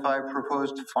 2024-25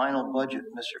 proposed final budget.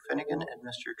 Mr. Finnegan and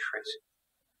Mr. Tracy.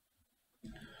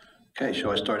 Okay,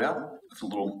 shall I start out with a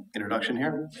little introduction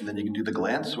here, and then you can do the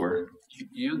glance, or?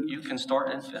 You can start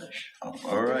and finish. Oh,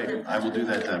 all right, I will do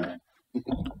that then.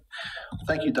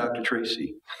 Thank you, Dr.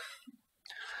 Tracy.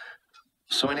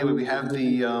 So anyway, we have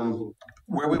the,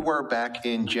 where we were back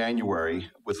in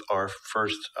January with our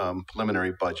first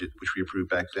preliminary budget, which we approved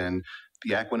back then.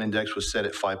 The Ackman index was set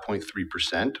at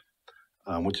 5.3%,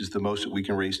 which is the most that we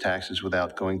can raise taxes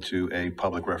without going to a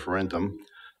public referendum.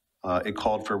 It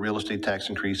called for a real estate tax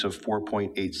increase of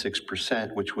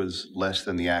 4.86%, which was less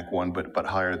than the Act 1, but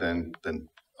higher than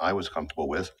I was comfortable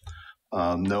with.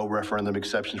 No referendum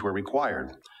exceptions were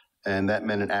required, and that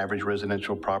meant an average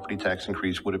residential property tax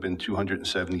increase would have been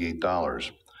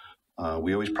 $278.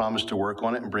 We always promised to work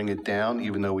on it and bring it down,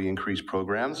 even though we increased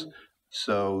programs.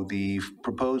 So the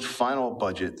proposed final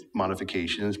budget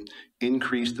modifications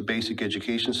increased the basic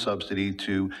education subsidy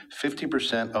to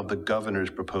 50% of the governor's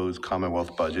proposed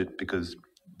Commonwealth budget, because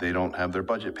they don't have their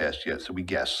budget passed yet, so we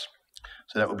guess.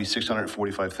 So that would be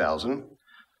 $645,000.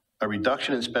 A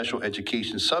reduction in special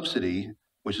education subsidy,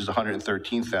 which is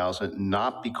 $113,000,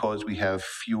 not because we have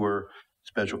fewer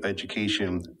special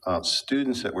education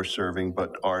students that we're serving,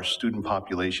 but our student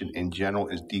population in general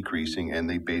is decreasing, and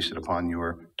they base it upon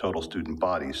your total student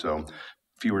body. So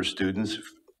fewer students,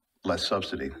 less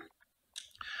subsidy.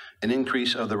 An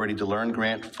increase of the Ready to Learn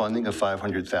grant funding of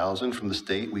 $500,000 from the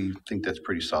state. We think that's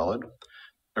pretty solid.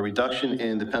 A reduction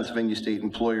in the Pennsylvania State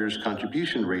Employers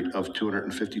Contribution Rate of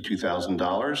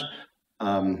 $252,000.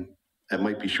 That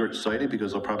might be short-sighted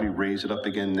because they'll probably raise it up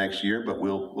again next year, but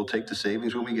we'll take the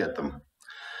savings when we get them.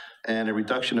 And a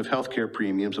reduction of healthcare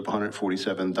premiums of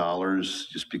 $147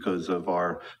 just because of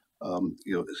our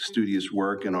studious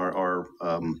work and our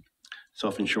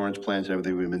self-insurance plans and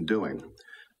everything we've been doing.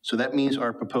 So that means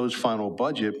our proposed final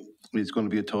budget is going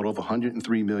to be a total of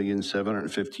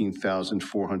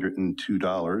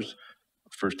 $103,715,402.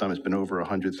 First time it's been over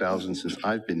 100,000 since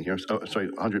I've been here. Oh,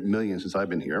 sorry, 100 million since I've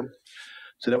been here.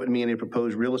 So that would mean a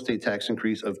proposed real estate tax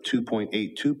increase of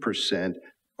 2.82%,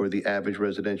 or the average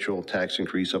residential tax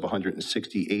increase of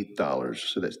 $168.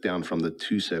 So that's down from the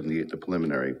 $278, the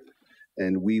preliminary.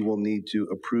 And we will need to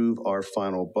approve our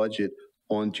final budget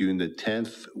on June the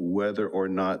 10th, whether or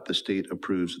not the state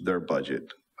approves their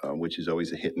budget, which is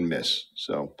always a hit and miss.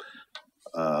 So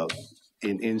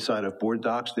inside of board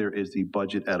docs, there is the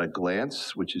budget at a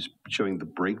glance, which is showing the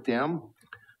breakdown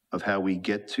of how we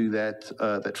get to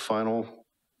that final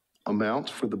amount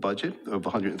for the budget of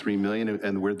 103 million,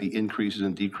 and where the increases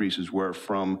and decreases were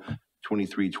from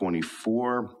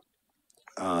 23-24.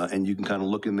 And you can kind of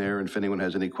look in there, and if anyone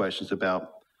has any questions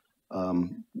about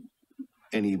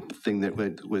anything that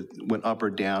went up or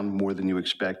down more than you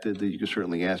expected, that you can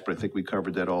certainly ask, but I think we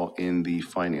covered that all in the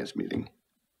finance meeting.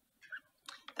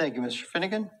 Thank you, Mr.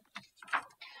 Finnegan.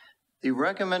 The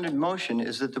recommended motion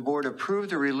is that the board approve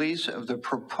the release of the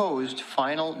proposed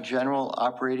final general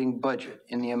operating budget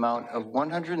in the amount of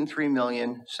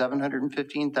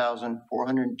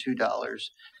 $103,715,402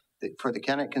 for the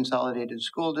Kennett Consolidated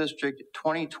School District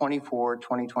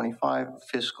 2024-2025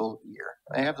 fiscal year.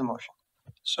 May I have the motion?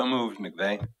 So moved,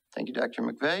 McVeigh. Thank you, Dr.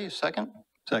 McVeigh. Second?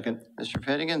 Second. Mr.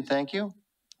 Finnegan, thank you.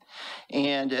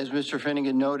 And as Mr.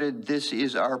 Finnegan noted, this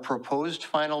is our proposed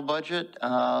final budget.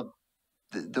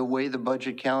 The way the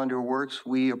budget calendar works,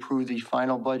 we approve the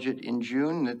final budget in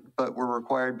June, but we're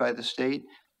required by the state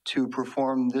to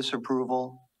perform this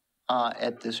approval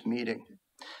at this meeting.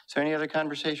 Is there any other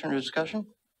conversation or discussion?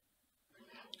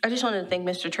 I just wanted to thank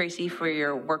Mr. Tracy for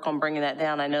your work on bringing that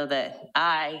down. I know that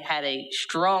I had a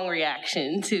strong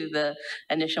reaction to the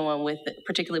initial one,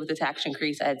 particularly with the tax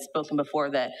increase. I had spoken before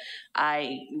that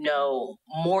I know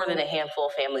more than a handful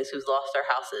of families who've lost their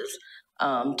houses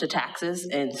to taxes,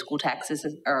 and school taxes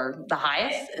are the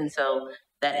highest. And so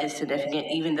that is significant,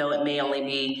 even though it may only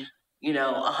be,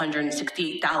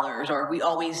 $168, or we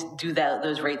always do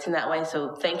those rates in that way.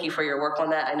 So thank you for your work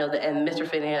on that. I know that, and Mr.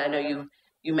 Finnegan, I know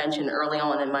you mentioned early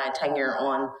on in my tenure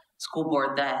on school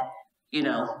board that,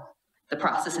 the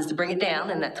process is to bring it down,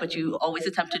 and that's what you always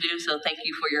attempt to do. So thank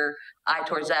you for your eye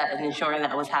towards that and ensuring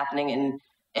that was happening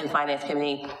in Finance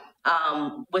Committee.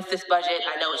 With this budget,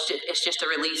 I know it's just a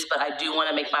release, but I do want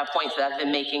to make my points that I've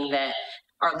been making, that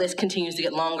our list continues to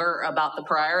get longer about the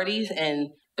priorities, and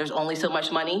there's only so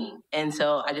much money. And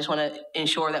so I just want to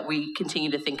ensure that we continue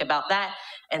to think about that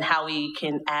and how we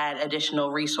can add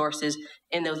additional resources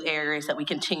in those areas that we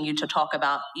continue to talk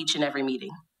about each and every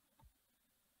meeting.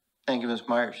 Thank you, Ms.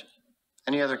 Myers.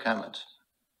 Any other comments?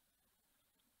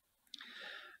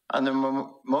 On the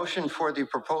motion for the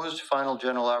proposed final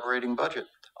general operating budget,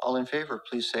 all in favor,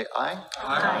 please say aye.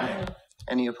 Aye.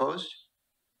 Any opposed?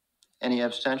 Any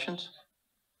abstentions?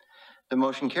 The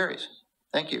motion carries.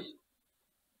 Thank you.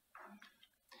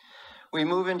 We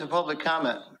move into public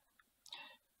comment.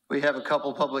 We have a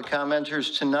couple public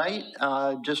commenters tonight.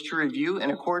 Just to review,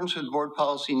 in accordance with Board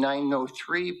Policy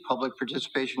 903, public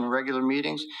participation in regular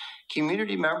meetings,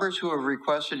 community members who have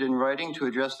requested in writing to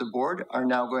address the board are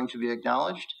now going to be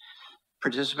acknowledged.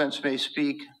 Participants may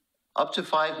speak up to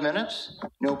 5 minutes.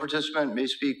 No participant may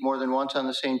speak more than once on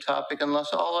the same topic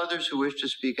unless all others who wish to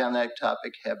speak on that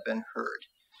topic have been heard.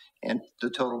 And the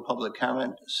total public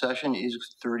comment session is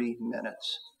 30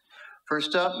 minutes.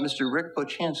 First up, Mr. Rick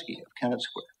Bochansky of Kennett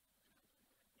Square.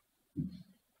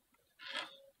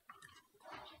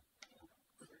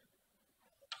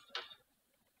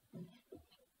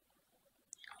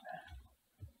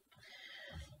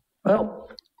 Well,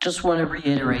 just want to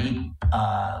reiterate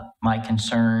my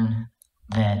concern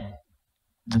that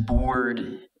the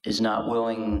board is not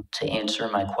willing to answer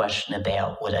my question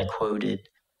about what I quoted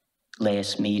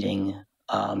last meeting,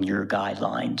 your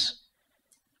guidelines.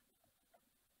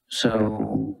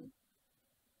 So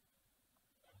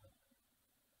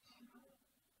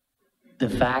the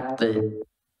fact that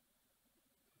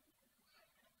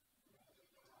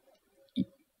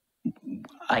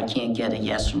I can't get a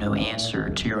yes or no answer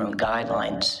to your own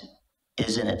guidelines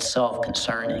is in itself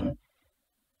concerning,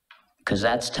 because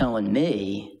that's telling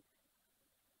me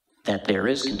that there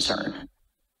is concern.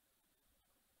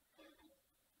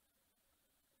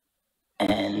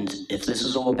 And if this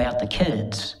is all about the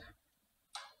kids,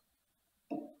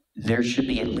 there should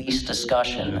be at least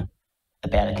discussion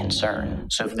about a concern.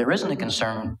 So if there isn't a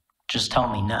concern, just tell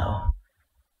me no.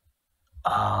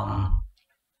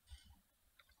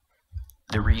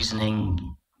 The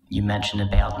reasoning you mentioned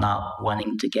about not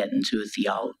wanting to get into a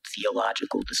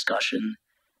theological discussion,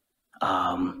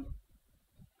 I'd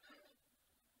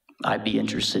be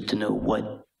interested to know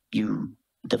what you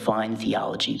define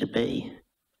theology to be.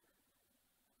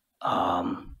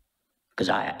 Because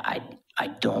I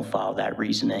don't follow that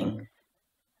reasoning.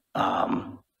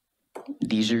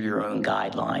 These are your own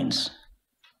guidelines.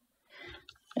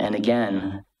 And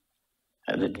again,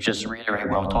 I would just reiterate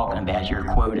what I'm talking about here,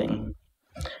 quoting.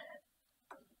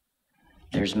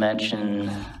 There's mention,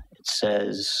 it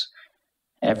says,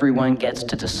 everyone gets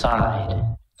to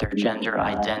decide their gender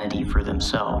identity for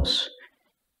themselves.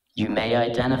 You may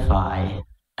identify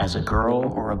as a girl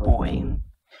or a boy.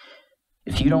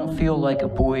 If you don't feel like a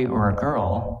boy or a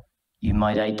girl, you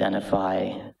might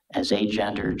identify as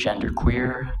agender,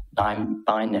 genderqueer,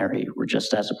 non-binary, or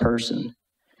just as a person.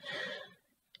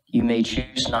 You may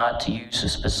choose not to use a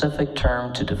specific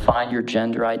term to define your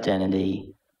gender identity,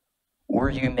 or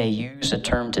you may use a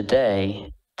term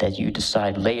today that you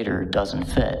decide later doesn't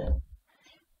fit.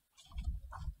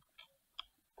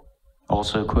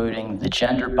 Also quoting, the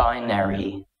gender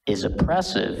binary is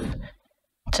oppressive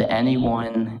to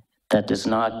anyone that does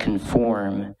not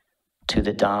conform to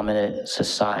the dominant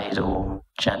societal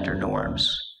gender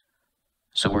norms.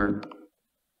 So we're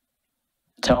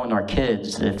telling our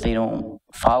kids that if they don't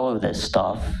follow this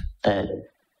stuff, that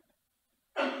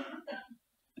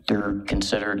they're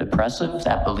considered oppressive,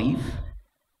 that belief.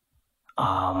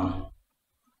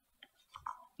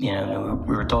 You know,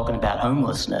 we were talking about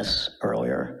homelessness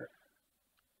earlier.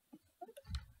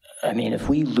 I mean, if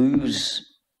we lose,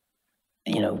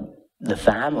 you know, the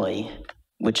family,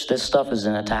 which this stuff is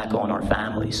an attack on our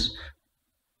families.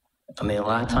 I mean, a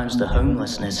lot of times the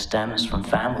homelessness stems from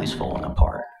families falling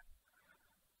apart.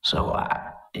 So,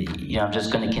 you know, I'm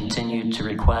just going to continue to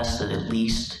request that at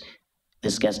least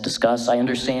this gets discussed. I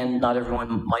understand not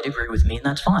everyone might agree with me, and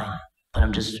that's fine. But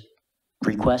I'm just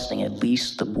requesting at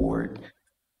least the board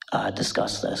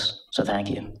discuss this. So thank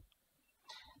you.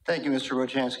 Thank you, Mr.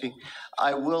 Bochansky.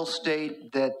 I will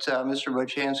state that Mr.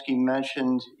 Bochansky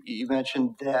mentioned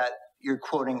that you're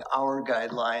quoting our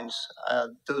guidelines.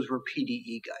 Those were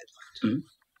PDE guidelines. Mm-hmm.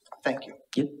 Thank you.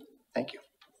 Yep. Thank you.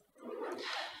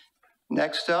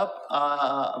 Next up,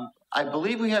 I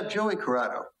believe we have Joey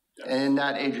Corrado and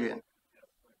not Adrian.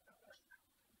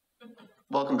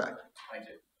 Welcome back. Thank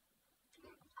you.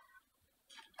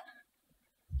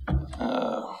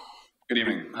 Good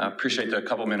evening. I appreciate the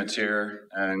couple minutes here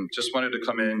and just wanted to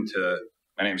come in to,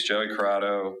 my name is Joey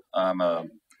Corrado. I'm a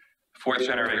fourth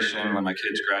generation. When my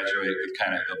kids graduate with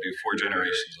Kennett, there'll be 4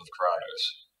 generations of Corrados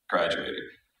graduating.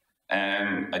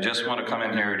 And I just want to come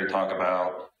in here to talk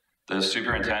about the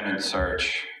superintendent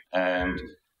search and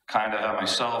kind of how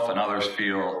myself and others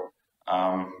feel.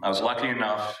 I was lucky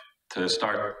enough to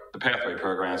start the Pathway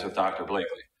programs with Dr.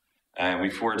 Blakely. And we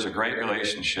forged a great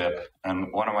relationship.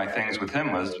 And one of my things with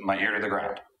him was my ear to the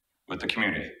ground with the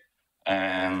community.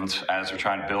 And as we're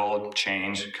trying to build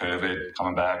change, COVID,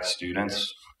 coming back,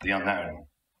 students, the unknown.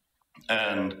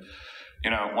 And,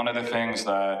 you know, one of the things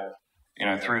that, you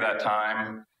know, through that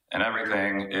time and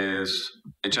everything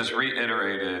it just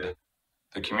reiterated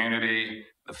the community,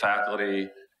 the faculty,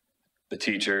 the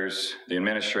teachers, the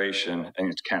administration, and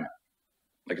it's Kennett.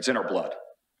 Like, it's in our blood.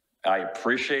 I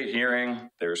appreciate hearing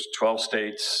there's 12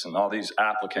 states and all these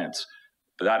applicants,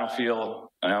 but I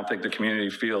don't think the community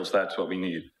feels that's what we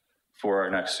need for our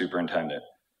next superintendent.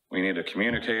 We need a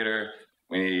communicator.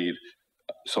 We need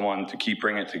someone to keep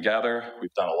bringing it together.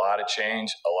 We've done a lot of change,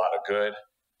 a lot of good,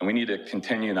 and we need to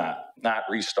continue not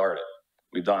restart it.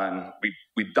 We've done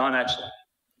excellent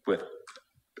with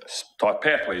Talk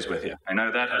Pathways with you. I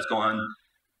know that has gone,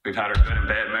 we've had our good and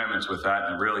bad moments with that,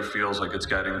 and it really feels like it's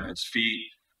getting its feet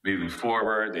moving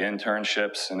forward, the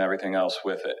internships and everything else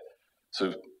with it.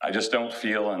 So I just don't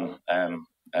feel, and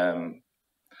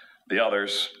the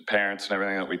others, parents and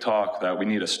everything that we talk, that we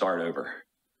need to start over.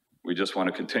 We just want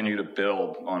to continue to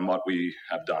build on what we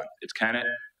have done. It's Kennett.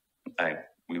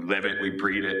 We live it, we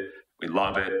breathe it, we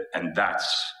love it, and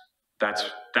that's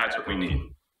what we need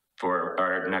for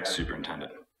our next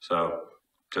superintendent. So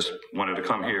just wanted to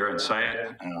come here and say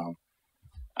it.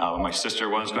 My sister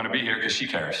was going to be here because she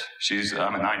cares.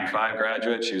 I'm a 95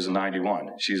 graduate. She was a 91.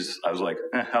 I was like,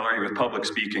 how are you with public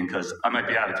speaking? Because I might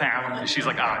be out of town. And she's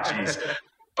like, geez.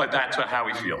 But that's how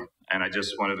we feel. And I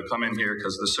just wanted to come in here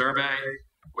because the survey,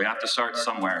 we have to start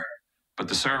somewhere. But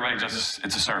the survey it's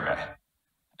a survey.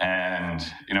 And,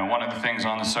 one of the things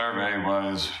on the survey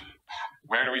was,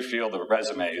 where do we feel the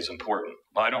resume is important?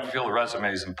 Well, I don't feel the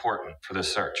resume is important for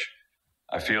this search.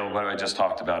 I feel what I just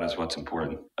talked about is what's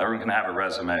important. Everyone can have a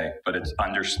resume, but it's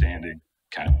understanding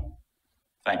Kennett.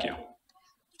 Thank you.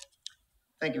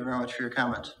 Thank you very much for your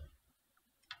comments.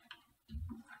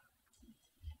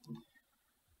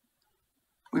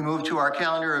 We move to our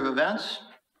calendar of events.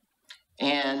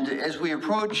 And as we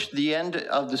approach the end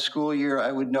of the school year,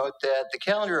 I would note that the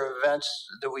calendar of events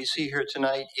that we see here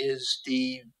tonight is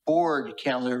the board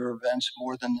calendar of events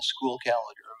more than the school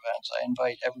calendar events. I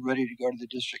invite everybody to go to the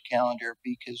district calendar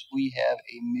because we have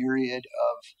a myriad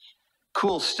of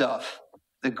cool stuff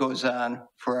that goes on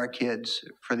for our kids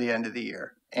for the end of the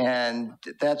year. And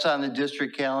that's on the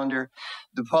district calendar.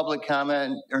 The public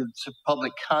comment or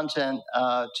public content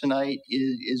tonight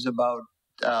is about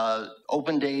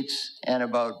open dates and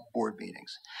about board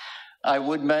meetings. I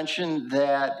would mention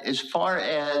that as far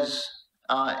as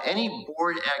any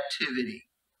board activity,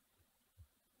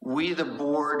 we, the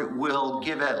board, will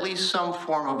give at least some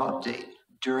form of update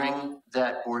during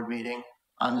that board meeting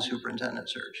on the superintendent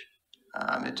search.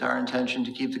 It's our intention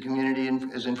to keep the community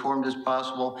as informed as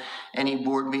possible. Any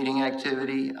board meeting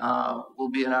activity will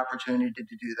be an opportunity to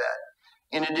do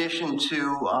that, in addition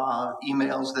to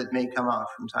emails that may come out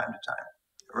from time to time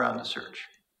around the search.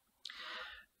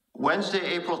 Wednesday,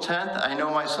 April 10th, I know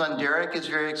my son Derek is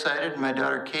very excited, and my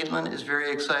daughter Caitlin is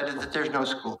very excited that there's no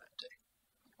school that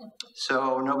day.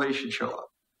 So nobody should show up,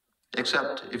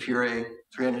 except if you're a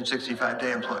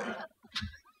 365-day employee.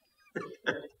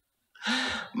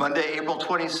 Monday, April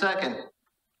 22nd,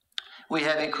 we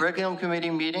have a curriculum committee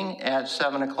meeting at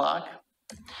 7 o'clock.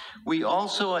 We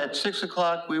also, at 6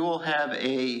 o'clock, we will have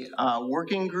a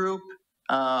working group.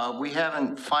 We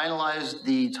haven't finalized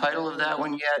the title of that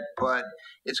one yet, but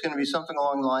it's going to be something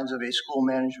along the lines of a school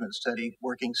management study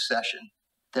working session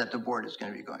that the board is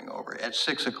going to be going over at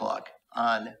 6 o'clock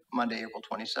on Monday, April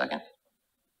 22nd.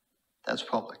 That's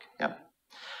public, yeah.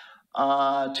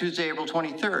 Tuesday, April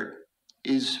 23rd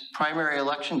is primary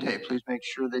election day. Please make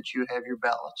sure that you have your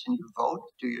ballots and you vote,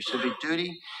 do your civic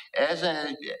duty. As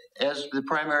the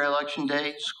primary election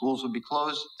day, schools will be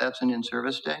closed. That's an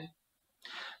in-service day.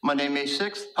 Monday, May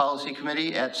 6th, Policy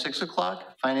Committee at 6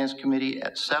 o'clock, Finance Committee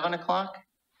at 7 o'clock.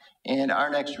 And our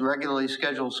next regularly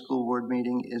scheduled school board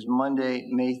meeting is Monday,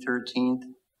 May 13th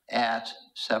at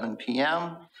 7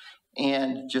 p.m.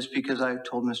 And just because I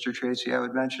told Mr. Tracy I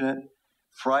would mention it,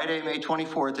 Friday, May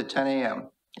 24th at 10 a.m.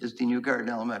 is the New Garden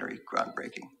Elementary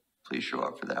groundbreaking. Please show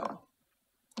up for that one.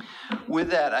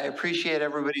 With that, I appreciate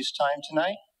everybody's time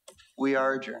tonight. We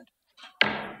are adjourned.